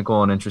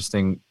technical and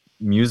interesting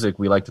music,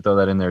 we like to throw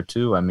that in there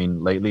too. I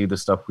mean, lately the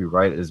stuff we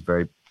write is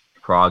very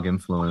prog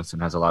influenced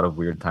and has a lot of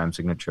weird time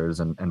signatures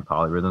and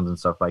polyrhythms and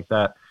stuff like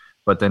that.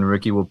 But then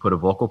Ricky will put a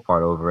vocal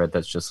part over it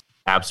that's just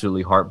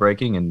absolutely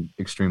heartbreaking and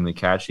extremely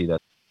catchy.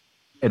 That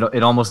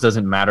it almost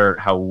doesn't matter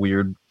how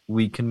weird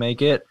we can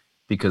make it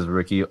because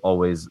Ricky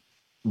always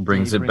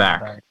brings it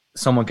back.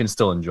 Someone can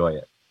still enjoy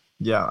it.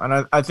 Yeah,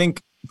 and I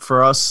think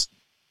for us,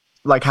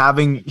 like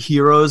having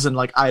heroes and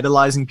like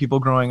idolizing people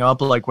growing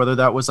up, like whether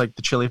that was like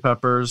the Chili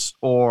Peppers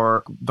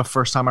or the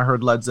first time I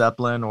heard Led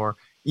Zeppelin, or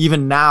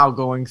even now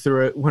going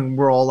through it when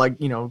we're all like,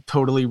 you know,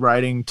 totally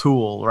writing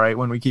Tool, right?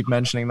 When we keep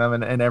mentioning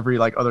them in every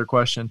like other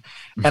question.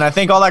 And I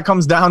think all that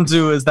comes down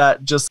to is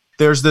that just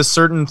there's this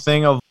certain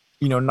thing of,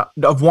 you know,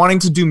 of wanting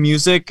to do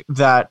music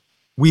that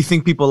we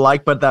think people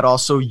like, but that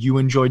also you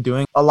enjoy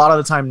doing. A lot of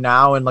the time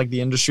now in like the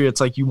industry,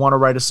 it's like you want to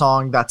write a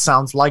song that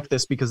sounds like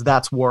this because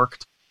that's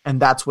worked and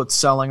that's what's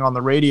selling on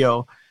the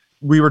radio.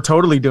 We were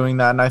totally doing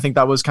that. And I think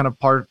that was kind of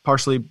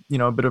partially, you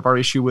know, a bit of our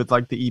issue with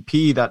like the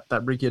EP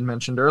that Ricky had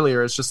mentioned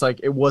earlier. It's just like,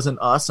 it wasn't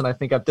us. And I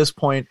think at this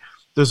point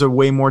there's a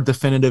way more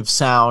definitive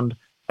sound.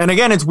 And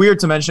again, it's weird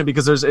to mention it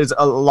because there's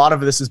a lot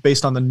of this is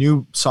based on the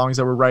new songs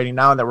that we're writing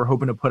now and that we're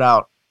hoping to put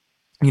out,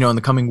 you know, in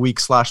the coming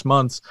weeks /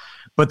 months.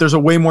 But there's a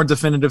way more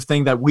definitive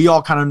thing that we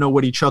all kind of know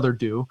what each other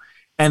do.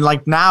 And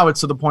like now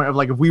it's to the point of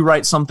like, if we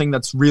write something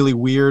that's really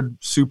weird,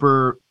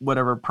 super,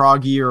 whatever,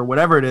 proggy or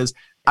whatever it is,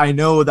 I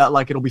know that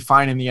like it'll be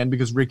fine in the end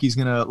because Ricky's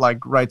going to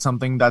like write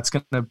something that's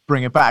going to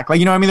bring it back. Like,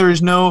 you know what I mean? There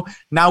is now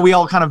we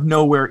all kind of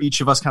know where each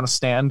of us kind of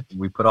stand.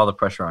 We put all the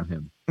pressure on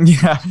him.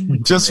 Yeah.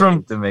 Just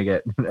to make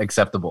it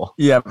acceptable.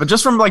 Yeah. But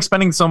just from like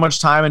spending so much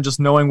time and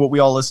just knowing what we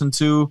all listen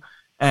to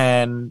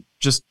and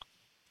just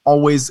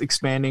always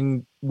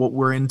expanding what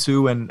we're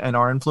into and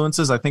our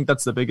influences. I think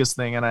that's the biggest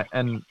thing.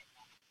 And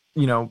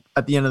you know,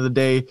 at the end of the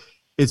day,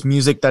 it's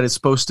music that is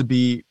supposed to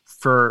be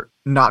for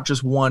not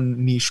just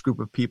one niche group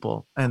of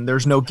people. And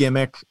there's no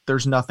gimmick.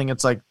 There's nothing.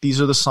 It's like, these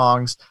are the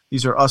songs.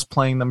 These are us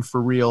playing them for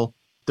real.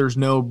 There's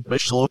no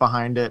visual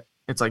behind it.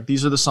 It's like,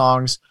 these are the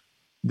songs.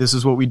 This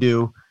is what we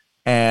do.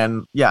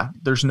 And yeah,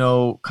 there's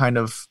no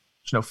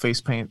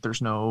face paint.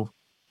 There's no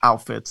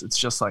outfits. It's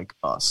just like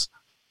us.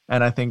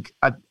 And I think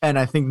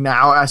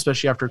now,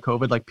 especially after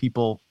COVID, like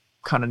people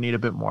kind of need a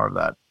bit more of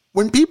that.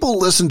 When people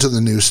listen to the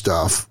new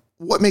stuff,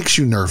 what makes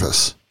you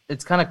nervous?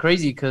 It's kind of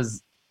crazy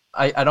because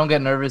I don't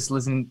get nervous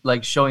listening,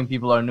 like showing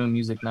people our new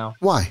music now.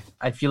 Why?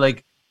 I feel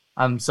like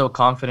I'm so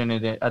confident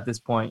in it at this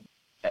point.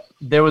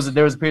 There was a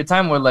period of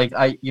time where like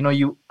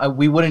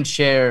we wouldn't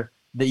share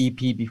the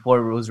EP before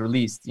it was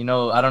released. You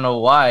know, I don't know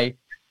why,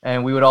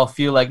 and we would all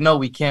feel like, no,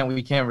 we can't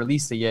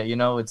release it yet. You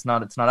know, it's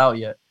not out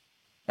yet.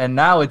 And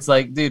now it's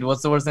like, dude,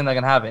 what's the worst thing that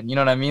can happen? You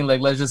know what I mean?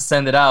 Like, let's just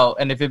send it out,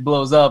 and if it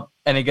blows up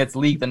and it gets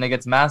leaked and it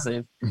gets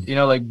massive, you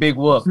know, like big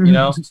whoop, you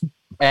know.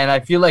 And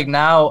I feel like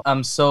now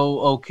I'm so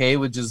okay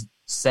with just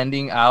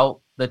sending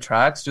out the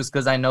tracks just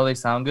because I know they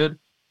sound good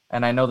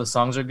and I know the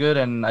songs are good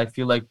and I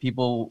feel like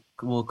people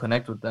will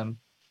connect with them.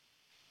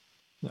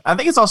 I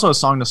think it's also a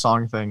song to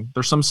song thing.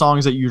 There's some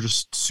songs that you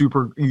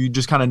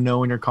just kind of know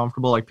when you're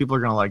comfortable, like people are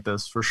going to like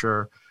this for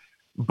sure.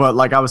 But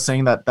like I was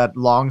saying, that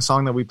long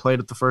song that we played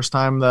at the first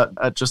time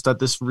at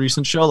this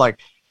recent show, like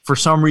for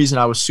some reason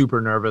I was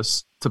super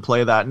nervous to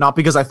play that. Not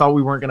because I thought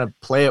we weren't going to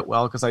play it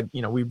well, because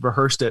we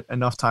rehearsed it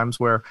enough times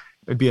where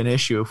it'd be an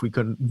issue if we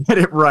couldn't get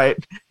it right.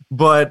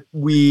 But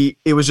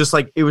it was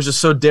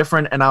just so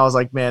different. And I was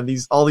like, man,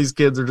 all these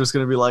kids are just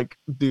going to be like,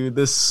 dude,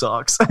 this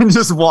sucks, and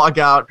just walk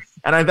out.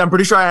 And I'm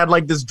pretty sure I had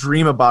like this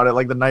dream about it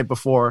like the night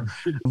before,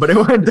 but it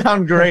went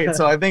down great.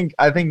 So I think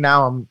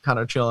now I'm kind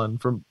of chilling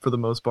for the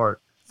most part.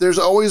 There's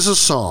always a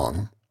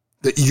song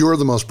that you're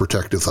the most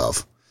protective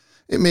of.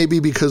 It may be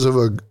because of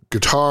a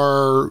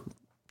guitar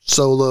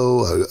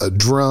solo, a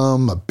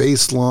drum, a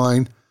bass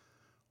line.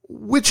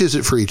 Which is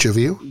it for each of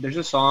you? There's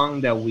a song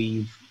that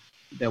we've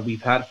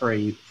had for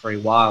a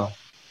while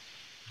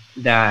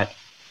that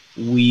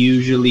we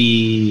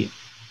usually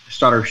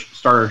start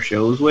our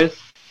shows with.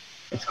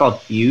 It's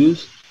called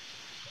Fuse,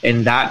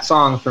 and that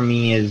song for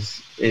me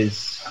is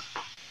it's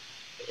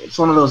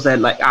one of those that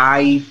like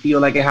I feel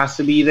like it has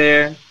to be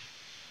there.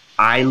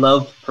 I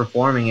love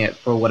performing it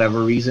for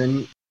whatever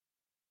reason.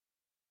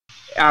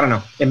 I don't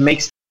know.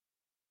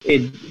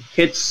 It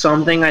hits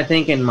something, I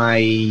think, in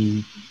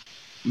my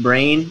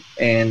brain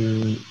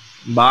and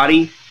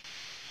body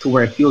to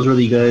where it feels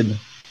really good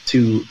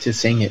to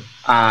sing it.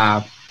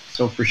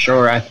 So for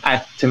sure,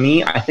 to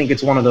me, I think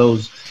it's one of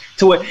those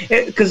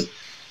because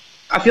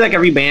I feel like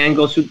every band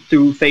goes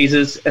through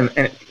phases,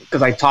 and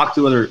because I talk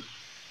to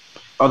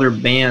other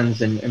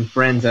bands and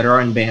friends that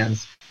are in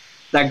bands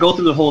that go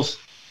through the whole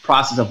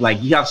process of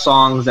like you have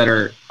songs that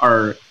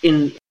are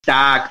in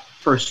stack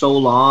for so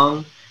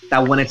long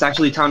that when it's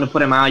actually time to put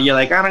them out, you're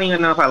like, I don't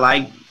even know if I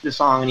like the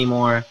song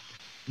anymore.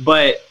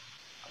 But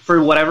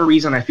for whatever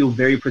reason, I feel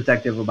very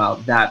protective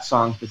about that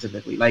song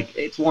specifically. Like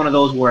it's one of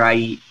those where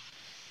I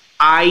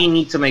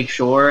need to make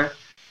sure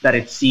that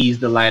it sees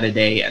the light of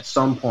day at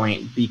some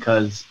point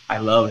because I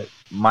love it.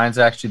 Mine's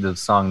actually the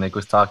song Nick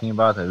was talking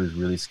about that I was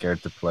really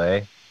scared to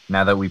play.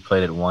 Now that we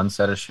played it once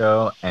at a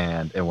show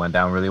and it went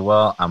down really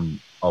well,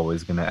 I'm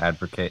always going to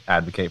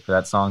advocate for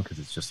that song because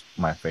it's just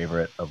my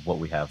favorite of what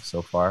we have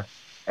so far.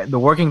 The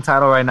working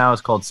title right now is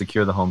called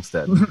 "Secure the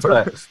Homestead,"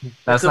 but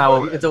that's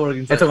it's a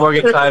working title. It's a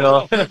working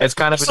title. It's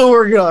kind of So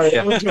we're good.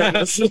 Yeah.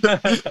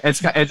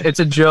 It's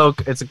a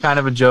joke. It's a kind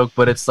of a joke,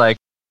 but it's like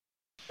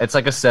a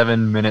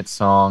 7-minute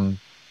song.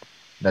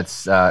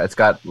 That's it's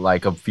got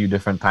like a few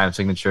different time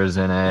signatures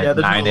in it. Yeah,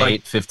 9, no,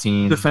 8,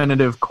 15.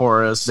 Definitive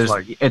chorus.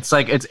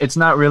 It's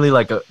not really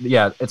like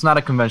it's not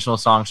a conventional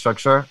song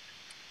structure.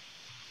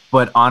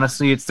 But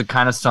honestly, it's the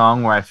kind of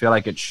song where I feel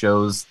like it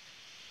shows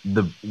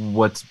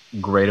what's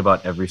great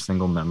about every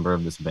single member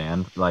of this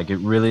band. Like it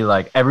really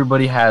like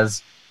everybody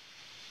has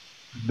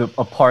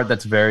a part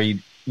that's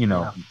very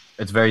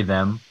it's very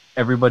them.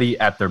 Everybody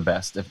at their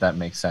best, if that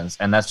makes sense,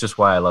 and that's just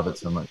why I love it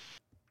so much.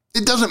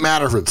 It doesn't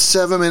matter if it's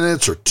 7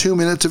 minutes or 2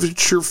 minutes. If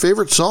it's your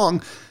favorite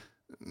song,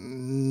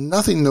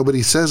 nothing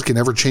nobody says can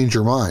ever change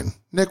your mind.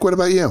 Nick, what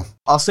about you?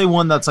 I'll say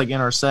one that's like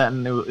in our set,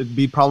 and it'd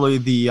be probably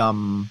the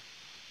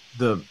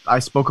I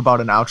spoke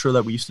about an outro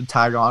that we used to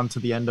tag on to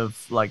the end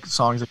of like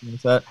songs in the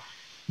set.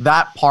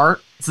 That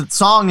part, it's a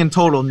song in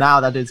total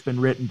now that it's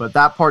been written, but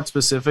that part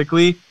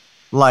specifically,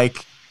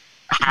 like,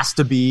 has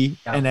to be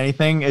in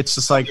anything. It's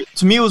just like,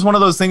 to me, it was one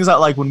of those things that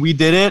like when we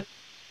did it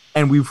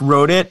and we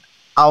wrote it,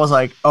 I was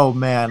like, oh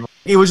man,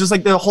 it was just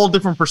like the whole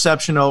different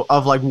perception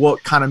of like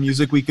what kind of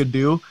music we could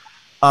do.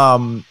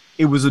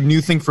 It was a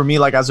new thing for me,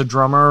 like as a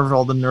drummer of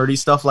all the nerdy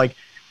stuff. Like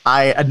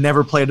I had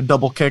never played a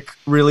double kick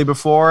really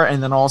before,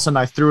 and then all of a sudden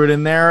I threw it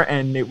in there,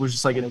 and it was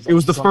just like it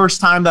was the first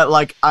time that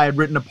like I had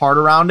written a part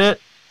around it,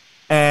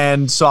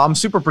 and so I'm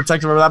super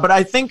protective of that. But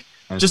I think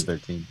just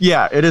 13.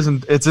 Yeah, it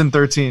isn't. It's in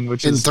 13,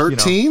 which is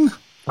 13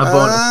 a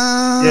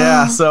bonus.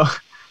 Yeah, so.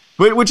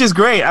 Which is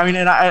great. I mean,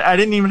 and I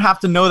didn't even have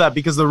to know that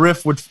because the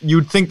riff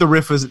you'd think the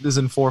riff is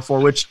in 4/4,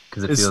 which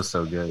because it feels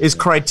so good. Is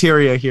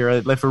criteria here.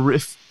 If a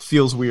riff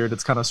feels weird,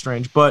 it's kind of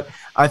strange. But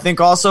I think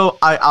also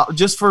I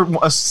just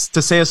for us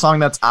to say a song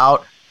that's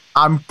out,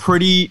 I'm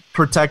pretty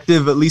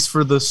protective, at least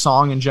for the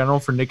song in general,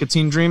 for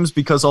Nicotine Dreams,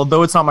 because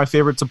although it's not my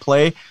favorite to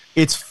play,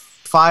 it's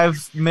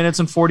 5 minutes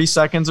and 40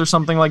 seconds or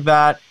something like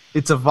that.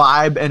 It's a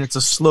vibe and it's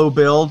a slow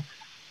build.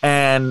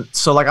 And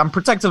so, like, I'm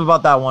protective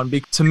about that one.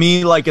 To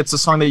me, like, it's a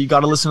song that you got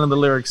to listen to the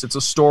lyrics. It's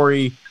a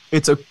story.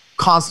 It's a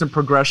constant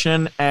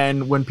progression.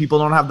 And when people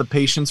don't have the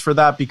patience for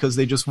that because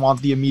they just want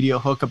the immediate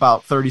hook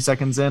about 30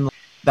 seconds in,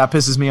 that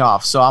pisses me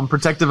off. So I'm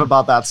protective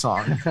about that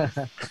song.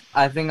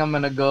 I think I'm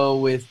going to go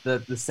with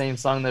the same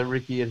song that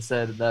Ricky had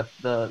said,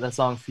 that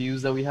song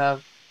Fuse that we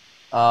have.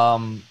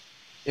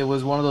 It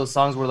was one of those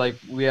songs where, like,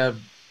 we have,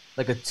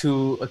 like, a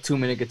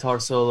 2-minute guitar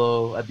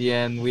solo at the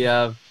end. We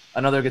have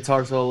another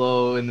guitar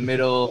solo in the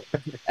middle,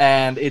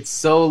 and it's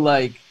so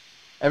like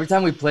every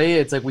time we play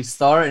it, it's like we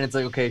start and it's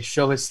like, okay,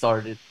 show has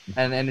started,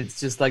 and it's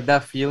just like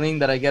that feeling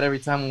that I get every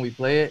time when we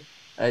play it.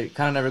 It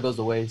kind of never goes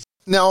to waste.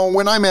 Now,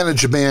 when I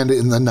managed a band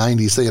in the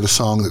 90s, they had a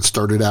song that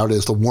started out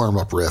as the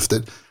warm-up riff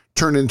that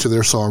turned into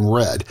their song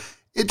Red.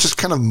 It just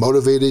kind of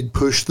motivated,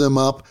 pushed them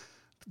up,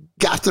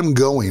 got them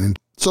going, and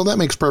so that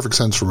makes perfect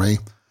sense for me.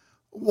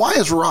 Why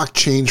has rock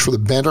changed for the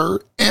better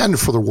and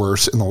for the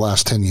worse in the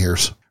last 10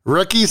 years?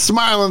 Ricky's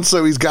smiling,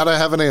 so he's got to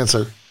have an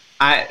answer.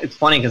 It's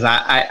funny because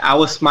I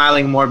was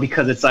smiling more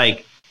because it's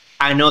like,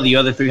 I know the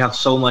other three have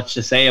so much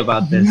to say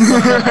about this.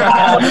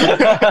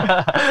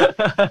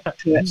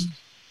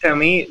 To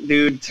me,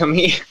 the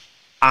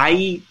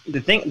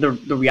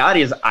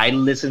reality is I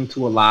listen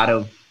to a lot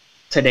of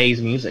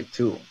today's music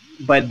too.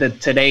 But the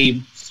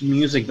today's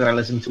music that I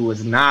listen to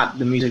is not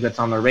the music that's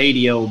on the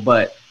radio,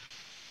 but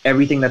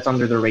everything that's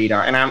under the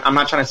radar. And I'm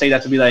not trying to say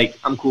that to be like,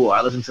 I'm cool,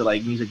 I listen to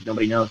like music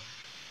nobody knows.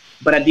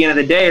 But at the end of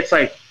the day, it's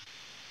like,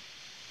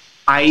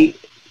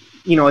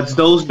 it's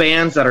those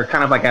bands that are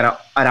kind of like at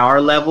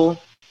our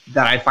level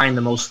that I find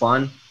the most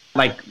fun.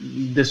 Like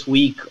this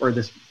week or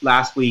this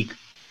last week,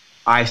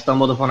 I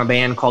stumbled upon a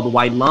band called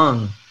White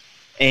Lung,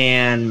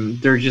 and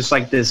they're just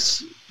like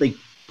this like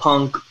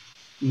punk,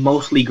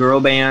 mostly girl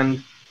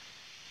band.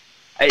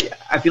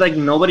 I feel like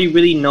nobody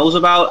really knows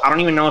about. I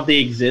don't even know if they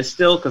exist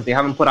still because they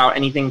haven't put out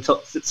anything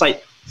it's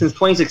like since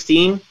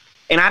 2016.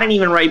 And I didn't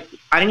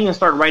even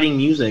start writing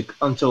music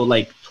until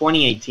like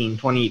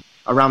 2018,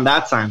 around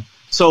that time.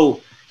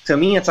 So to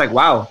me, it's like,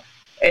 wow,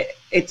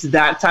 it's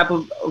that type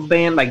of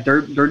band. Like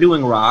they're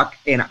doing rock,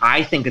 and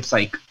I think it's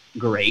like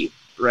great,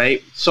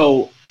 right?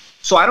 So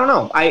I don't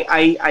know.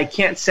 I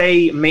can't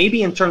say,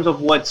 maybe in terms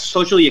of what's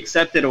socially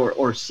accepted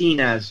or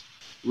seen as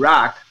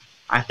rock,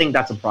 I think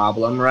that's a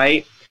problem,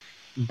 right?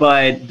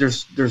 But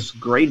there's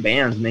great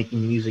bands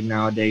making music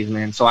nowadays,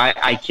 man. So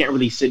I can't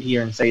really sit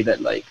here and say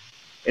that like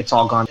it's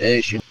all gone to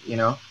ish, you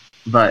know.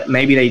 But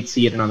maybe they'd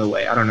see it another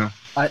way. I don't know.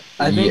 I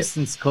think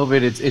since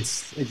COVID,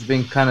 it's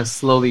been kind of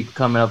slowly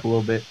coming up a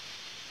little bit.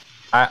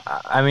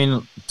 I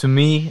mean, to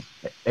me,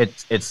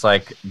 it's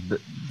like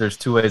there's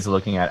two ways of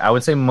looking at it. I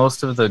would say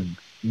most of the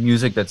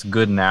music that's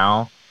good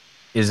now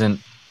isn't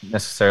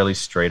necessarily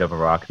straight up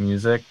rock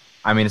music.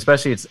 I mean,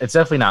 especially it's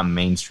definitely not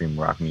mainstream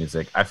rock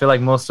music. I feel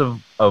like most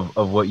of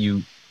what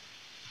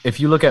if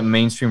you look at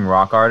mainstream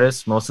rock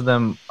artists, most of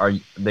them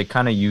they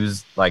kind of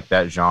use like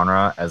that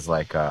genre as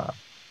like a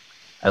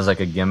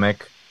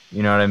gimmick.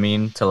 You know what I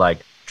mean? To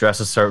like dress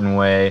a certain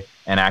way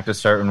and act a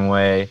certain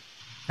way.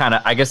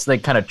 I guess they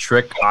kind of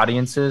trick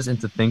audiences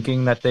into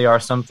thinking that they are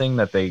something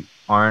that they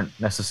aren't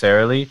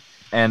necessarily.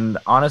 And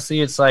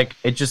honestly, it's like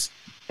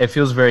it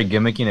feels very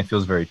gimmicky and it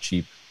feels very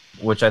cheap,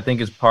 which I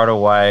think is part of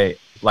why.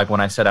 Like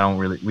when I said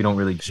we don't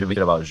really give a shit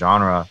about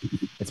genre,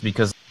 it's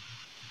because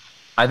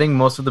I think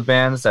most of the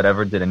bands that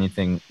ever did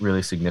anything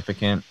really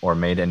significant or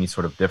made any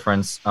sort of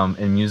difference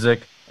in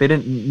music, they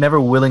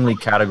never willingly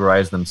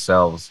categorize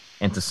themselves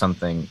into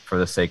something for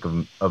the sake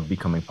of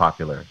becoming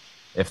popular,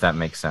 if that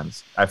makes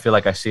sense. I feel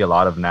like I see a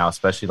lot of now,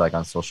 especially like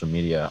on social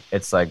media,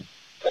 it's like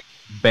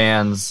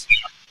bands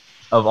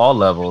of all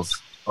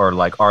levels or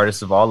like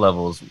artists of all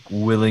levels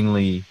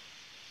willingly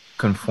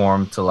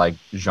conform to like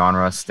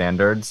genre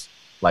standards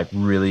like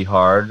really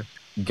hard,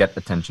 get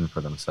attention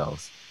for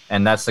themselves.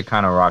 And that's the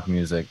kind of rock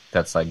music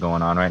that's like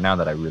going on right now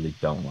that I really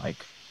don't like.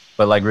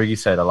 But like Riggy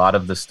said, a lot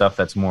of the stuff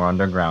that's more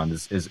underground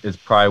is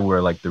probably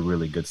where like the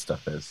really good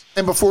stuff is.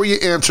 And before you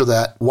answer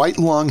that, White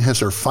Lung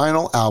has their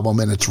final album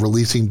and it's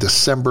releasing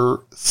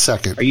December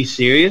 2nd. Are you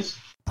serious?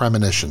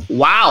 Premonition.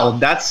 Wow,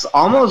 that's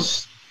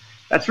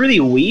really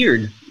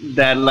weird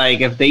that like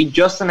if they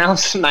just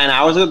announced 9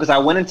 hours ago, because I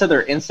went into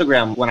their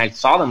Instagram when I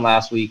saw them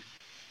last week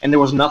and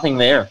there was nothing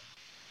there.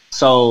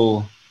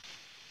 So,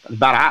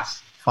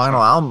 badass. Final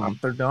album.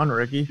 They're done,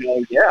 Ricky.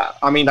 Hell yeah.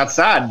 I mean, that's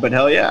sad, but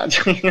hell yeah.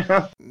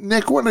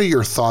 Nick, what are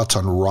your thoughts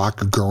on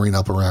rock growing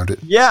up around it?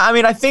 Yeah, I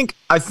mean, I think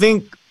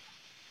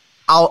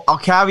I'll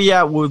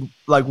caveat with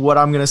like what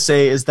I'm gonna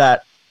say is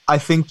that I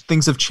think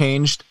things have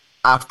changed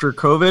after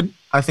COVID.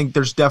 I think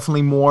there's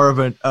definitely more of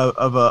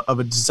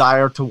a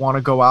desire to want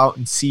to go out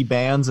and see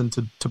bands and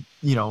to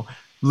you know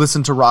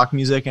listen to rock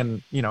music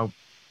and you know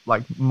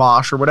like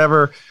mosh or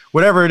whatever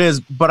it is.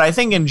 But I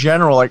think in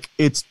general, like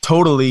it's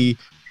totally,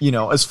 you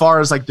know, as far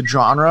as like the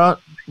genre,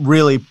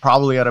 really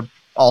probably at an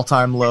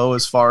all-time low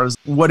as far as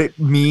what it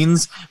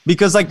means,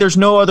 because like there's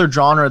no other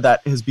genre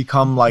that has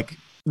become like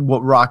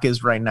what rock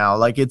is right now.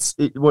 Like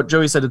what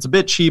Joey said, it's a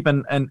bit cheap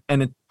and it, I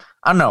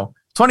don't know,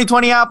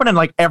 2020 happened and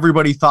like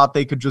everybody thought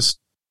they could just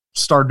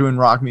start doing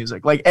rock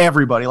music. Like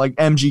everybody, like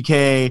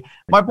MGK.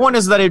 My point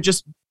is that it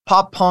just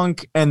pop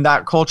punk and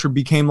that culture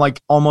became like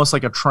almost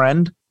like a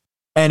trend.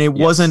 And it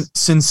wasn't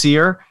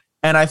sincere.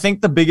 And I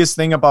think the biggest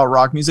thing about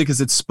rock music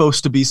is it's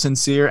supposed to be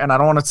sincere. And I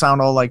don't want to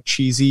sound all like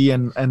cheesy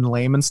and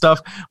lame and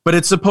stuff, but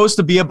it's supposed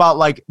to be about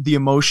like the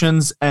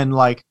emotions and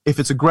like if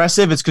it's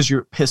aggressive, it's because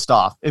you're pissed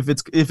off. If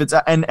it's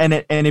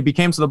it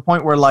became to the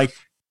point where like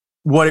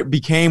what it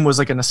became was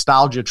like a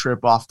nostalgia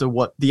trip off to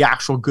what the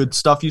actual good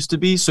stuff used to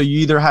be. So you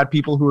either had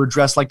people who were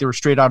dressed like they were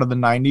straight out of the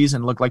 90s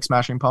and looked like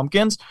Smashing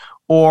Pumpkins,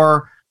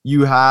 or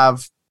you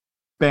have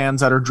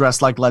bands that are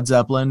dressed like Led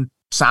Zeppelin,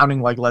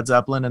 sounding like Led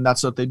Zeppelin, and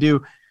that's what they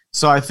do.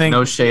 So I think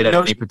no shade at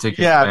any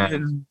particular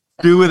band.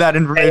 Do with that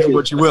information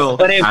what you will.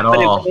 But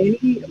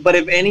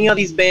if any of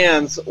these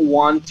bands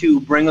want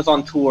to bring us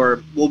on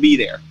tour, we'll be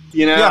there.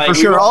 You know, yeah, like, for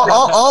sure.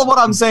 All what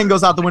I'm saying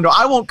goes out the window.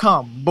 I won't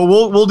come, but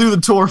we'll do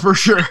the tour for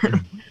sure.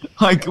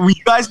 Like you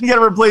guys can get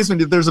a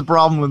replacement if there's a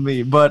problem with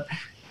me. But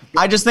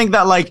I just think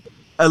that like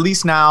at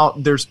least now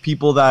there's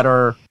people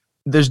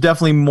there's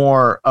definitely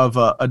more of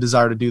a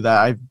desire to do that.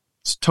 I've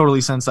totally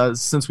sense that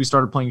since we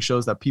started playing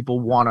shows that people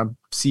want to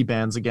see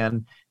bands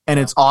again, and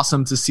it's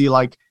awesome to see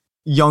like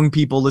young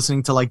people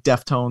listening to like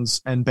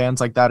Deftones and bands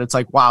like that. It's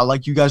like, wow,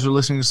 like you guys are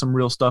listening to some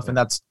real stuff, and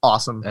that's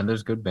awesome. And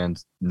there's good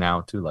bands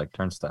now too, like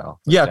Turnstile.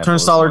 Yeah,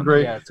 Turnstile are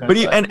great. Yeah, but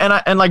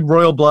and like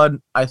Royal Blood,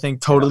 I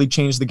think totally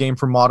changed the game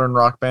for modern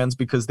rock bands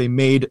because they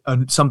made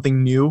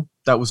something new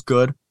that was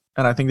good.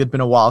 And I think it'd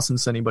been a while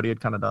since anybody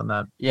had kind of done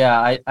that.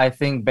 Yeah, I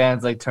think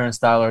bands like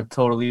Turnstile are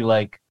totally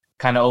like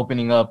kind of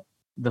opening up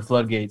the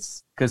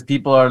floodgates because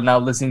people are now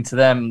listening to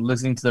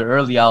their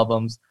early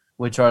albums,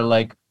 which are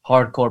like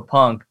hardcore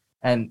punk,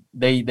 and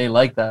they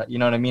like that, you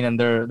know what I mean, and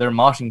they're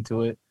moshing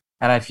to it.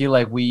 And I feel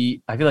like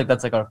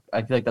that's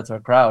our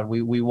crowd.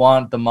 We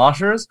want the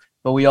moshers,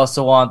 but we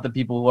also want the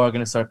people who are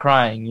gonna start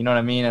crying, you know what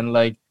I mean? And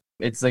like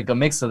it's like a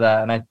mix of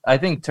that. And I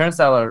think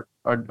Turnstile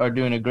are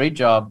doing a great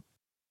job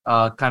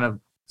kind of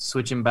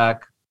switching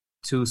back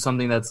to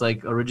something that's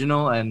like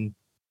original and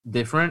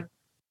different.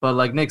 But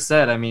like Nick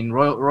said, I mean,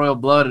 Royal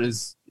Blood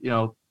is,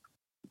 8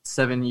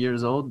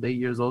 years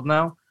old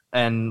now.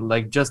 And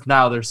like just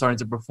now they're starting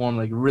to perform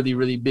like really,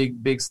 really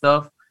big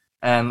stuff.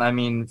 And I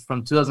mean,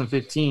 from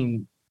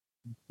 2015,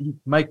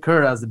 Mike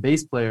Kerr as the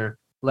bass player,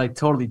 like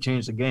totally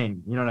changed the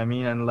game. You know what I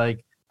mean? And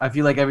like, I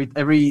feel like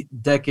every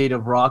decade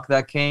of rock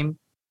that came,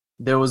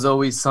 there was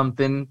always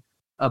something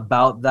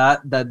about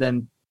that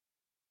then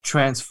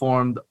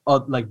transformed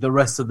like the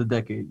rest of the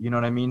decade. You know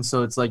what I mean?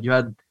 So it's like you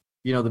had,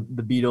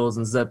 the Beatles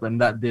and Zeppelin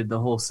that did the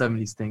whole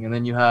 70s thing. And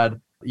then you had,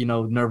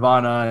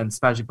 Nirvana and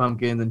Smashing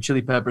Pumpkins and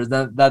Chili Peppers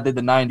that did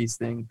the 90s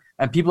thing.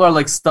 And people are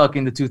like stuck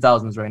in the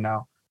 2000s right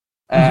now.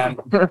 And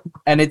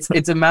and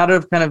it's a matter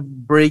of kind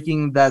of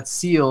breaking that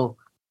seal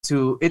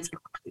to it's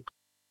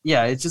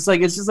just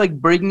like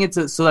breaking it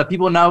so that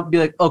people now be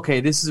like,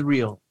 okay, this is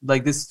real.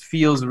 Like this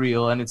feels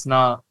real, and it's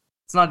not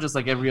just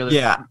like every other.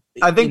 Yeah,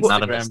 I think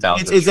not a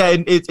nostalgia.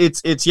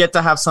 It's yet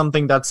to have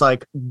something that's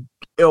like,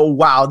 oh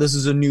wow, this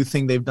is a new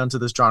thing they've done to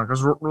this genre.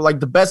 Because like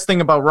the best thing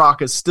about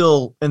rock is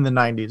still in the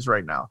 90s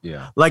right now.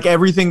 Yeah, like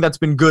everything that's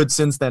been good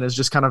since then is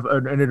just kind of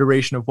an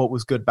iteration of what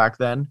was good back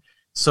then.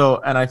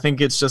 So, and I think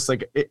it's just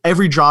like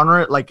every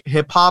genre, like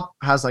hip hop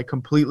has like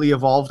completely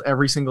evolved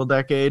every single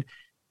decade.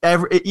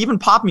 Even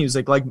pop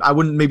music, like I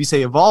wouldn't maybe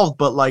say evolved,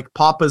 but like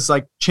pop has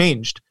like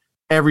changed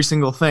every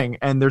single thing.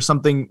 And there's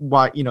something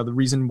why, the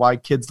reason why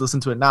kids listen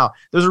to it now.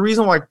 There's a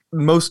reason why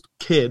most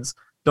kids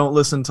don't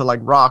listen to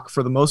like rock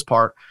for the most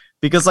part,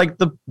 because like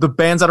the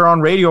bands that are on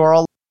radio are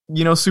all,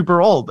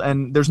 super old,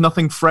 and there's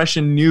nothing fresh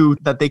and new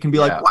that they can be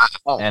like,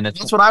 wow, and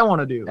that's what I want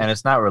to do. And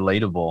it's not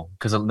relatable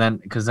because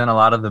then a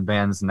lot of the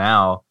bands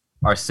now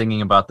are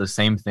singing about the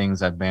same things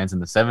that bands in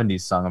the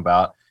 70s sung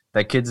about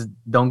that kids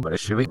don't give a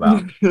shit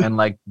about and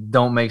like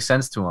don't make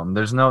sense to them.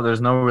 There's no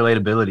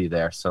relatability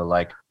there. So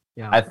like,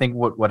 yeah. I think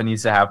what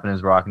needs to happen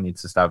is rock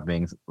needs to stop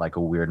being like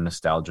a weird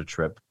nostalgia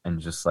trip and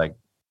just like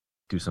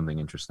do something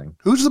interesting.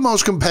 Who's the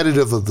most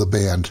competitive of the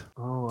band?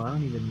 Oh, I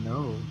don't even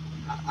know.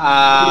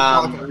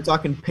 Are we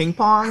talking ping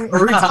pong? Or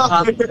are we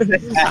talking...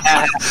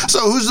 So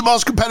who's the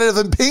most competitive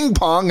in ping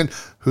pong, and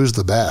who's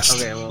the best?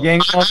 Okay, well,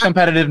 Yang's most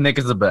competitive. Nick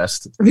is the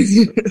best.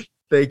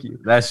 Thank you.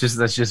 That's just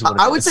what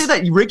I would say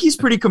that Ricky's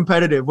pretty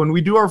competitive. When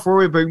we do our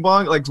 4-way ping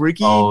pong, like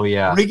Ricky,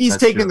 Ricky's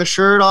taking the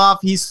shirt off.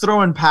 He's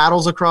throwing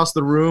paddles across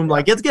the room.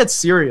 Like it gets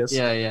serious.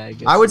 Yeah.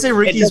 I would say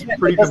Ricky's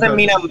pretty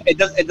competitive.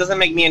 It doesn't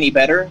make me any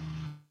better.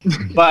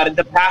 But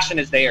the passion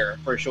is there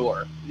for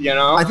sure,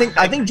 I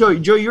think Joe,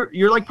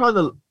 you're like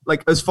probably the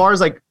like as far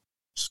as like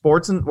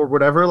sports and or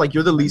whatever, like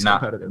you're the least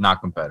competitive.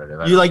 Not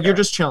competitive. You're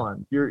just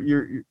chilling.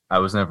 You're I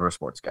was never a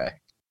sports guy.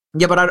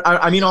 Yeah, but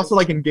I mean also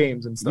like in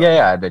games and stuff.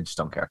 Yeah, I just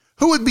don't care.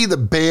 Who would be the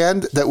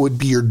band that would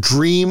be your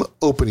dream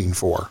opening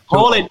for?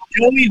 Hold it,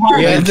 Joey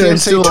Hart. Yeah, you can't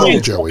say total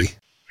Joey.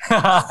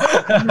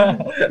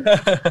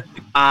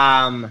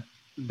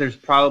 There's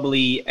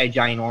probably a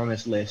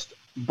ginormous list.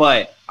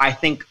 But I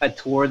think a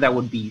tour that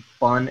would be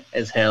fun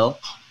as hell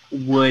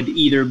would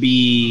either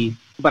be,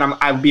 but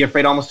I'd be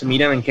afraid almost to meet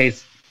them in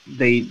case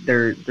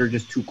they're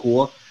just too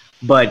cool.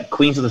 But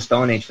Queens of the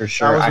Stone Age for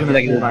sure. I feel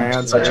like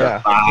it's such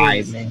a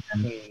vibe, man.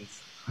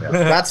 Yeah.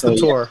 That's the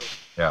tour.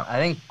 Yeah, I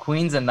think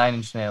Queens and Nine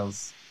Inch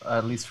Nails,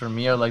 at least for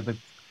me, are like the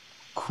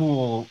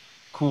cool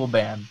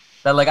band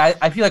that like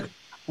I feel like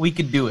we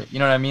could do it. You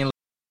know what I mean?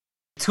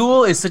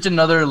 Tool is such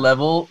another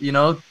level,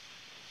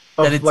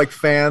 Of like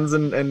fans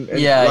and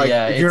yeah, like,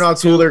 yeah. If you're not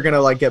cool, they're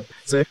gonna like get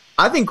sick.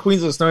 I think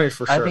Queens of the Stone Age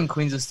for sure. I think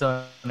Queens of the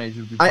Stone Age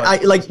would be. I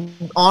like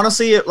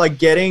honestly like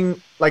getting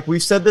like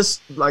we've said this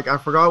like I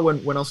forgot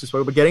when else we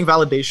spoke, but getting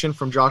validation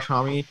from Josh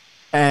Homme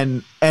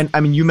and I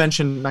mean you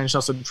mentioned Nine Inch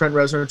Nails, so Trent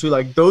Reznor too.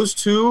 Like those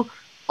two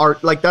are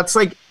like that's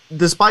like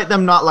despite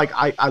them not like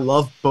I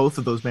love both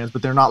of those bands,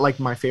 but they're not like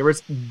my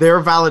favorites.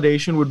 Their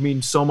validation would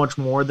mean so much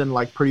more than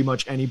like pretty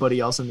much anybody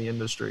else in the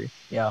industry.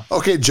 Yeah.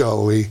 Okay,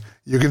 Joey,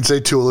 you can say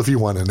Tool if you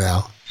want to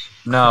now.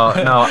 No.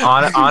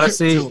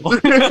 Honestly,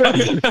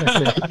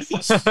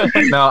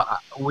 no.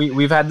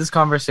 We've had this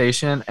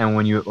conversation, and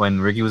when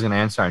Ricky was gonna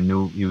answer, I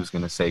knew he was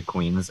gonna say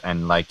Queens,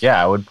 and like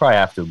I would probably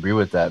have to agree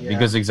with that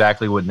because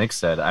exactly what Nick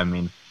said. I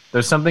mean,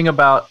 there's something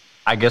about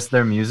I guess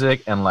their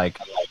music and like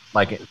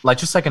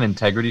just like an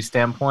integrity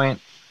standpoint,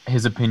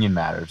 his opinion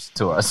matters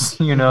to us.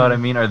 You know what I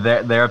mean? Or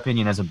their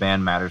opinion as a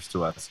band matters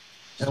to us.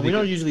 And we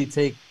don't usually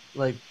take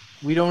like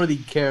we don't really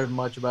care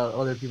much about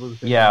other people's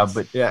opinions. Yeah,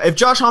 but if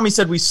Josh Homme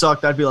said we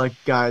sucked, I'd be like,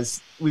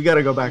 guys, we got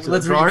to go back to the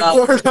drawing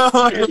board.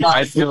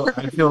 I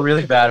feel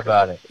really bad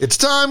about it. It's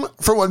time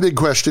for one big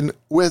question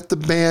with the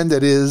band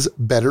that is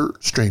Better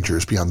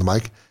Strangers Beyond the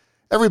Mic.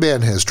 Every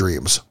band has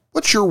dreams.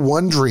 What's your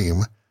one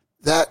dream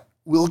that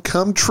will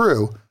come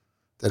true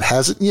that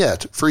hasn't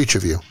yet for each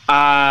of you?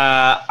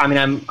 I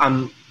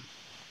mean,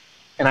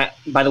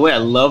 by the way, I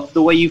love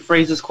the way you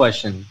phrase this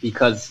question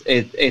because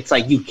it's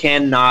like you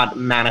cannot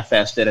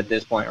manifest it at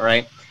this point,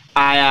 right?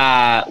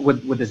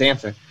 With this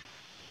answer,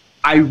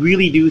 I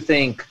really do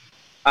think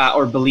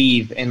or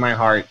believe in my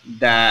heart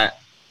that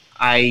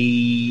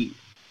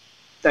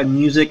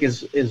music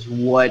is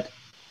what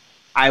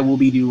I will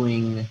be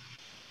doing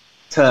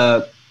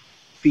to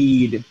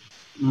feed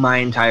my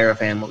entire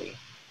family.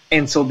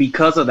 And so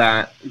because of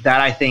that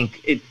I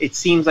think it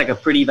seems like a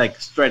pretty like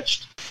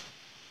stretched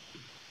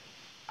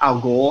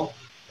out goal.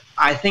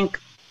 I think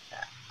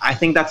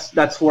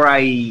that's where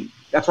I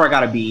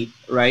gotta be,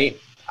 right?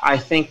 I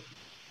think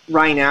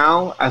right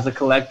now as a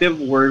collective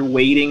we're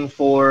waiting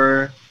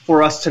for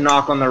us to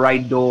knock on the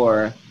right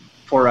door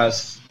for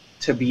us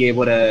to be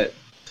able to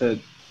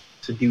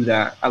do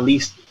that. At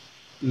least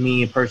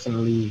me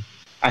personally,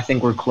 I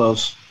think we're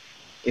close.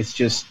 It's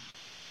just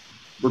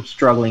we're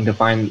struggling to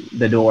find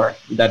the door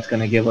that's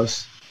going to give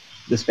us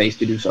the space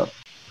to do so.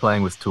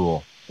 Playing with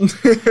Tool.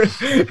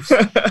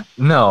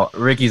 No,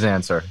 Ricky's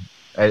answer.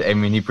 I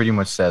mean, he pretty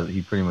much said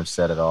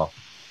it all.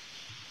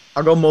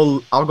 I'll go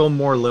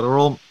more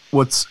literal.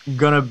 What's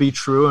gonna be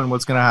true and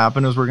what's gonna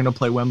happen is we're gonna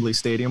play Wembley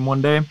Stadium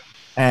one day,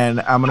 and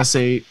I'm gonna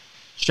say,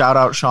 shout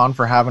out Sean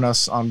for having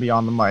us on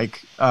Beyond the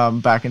Mic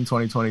back in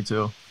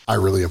 2022. I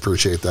really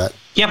appreciate that.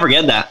 Can't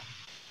forget that.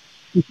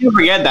 You can't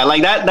forget that.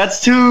 Like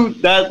that's too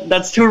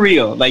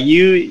real. Like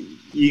you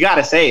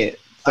gotta say it.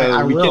 So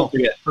I we will, can't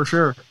forget for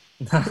sure.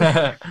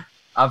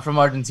 I'm from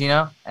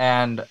Argentina,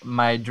 and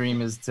my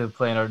dream is to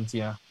play in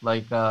Argentina,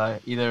 like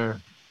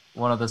either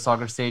one of the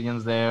soccer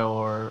stadiums there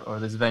or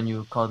this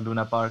venue called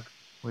Luna Park,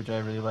 which I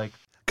really like.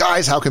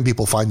 Guys, how can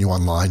people find you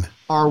online?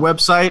 Our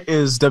website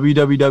is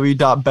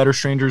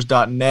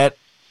www.betterstrangers.net.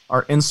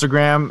 Our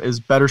Instagram is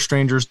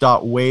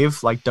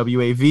betterstrangers.wave, like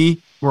WAV.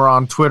 We're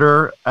on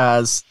Twitter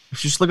as,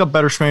 if you just look up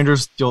Better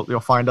Strangers, you'll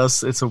find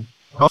us. It's a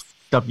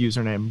fucked up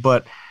username,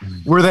 but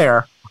we're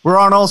there. We're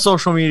on all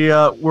social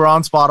media. We're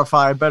on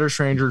Spotify, Better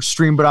Strangers,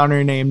 Stream But Under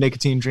Your Name,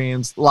 Nicotine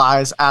Dreams,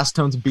 Lies,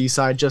 Acetone's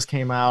B-side just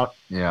came out.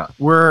 Yeah.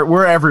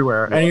 We're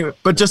everywhere. Yeah. Anyway,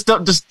 but just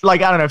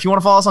like, I don't know, if you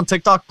want to follow us on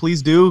TikTok,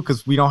 please do,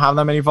 because we don't have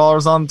that many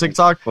followers on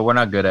TikTok. But we're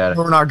not good at it.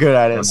 We're not good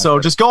at it. So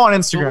just go on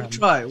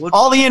Instagram.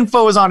 All the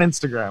info is on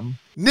Instagram.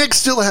 Nick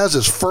still has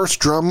his first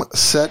drum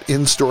set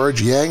in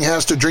storage. Yang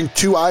has to drink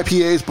 2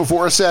 IPAs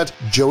before a set.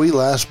 Joey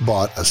last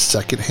bought a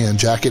secondhand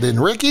jacket.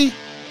 And Ricky,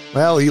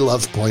 well, he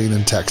loves playing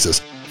in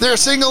Texas. Their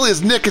single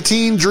is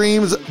Nicotine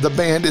Dreams. The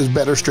band is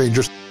Better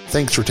Strangers.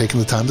 Thanks for taking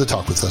the time to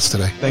talk with us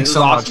today. Thanks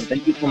so much.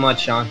 Thank you so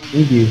much, Sean.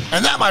 Thank you.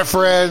 And that, my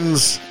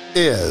friends,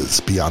 is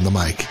Beyond the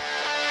Mic.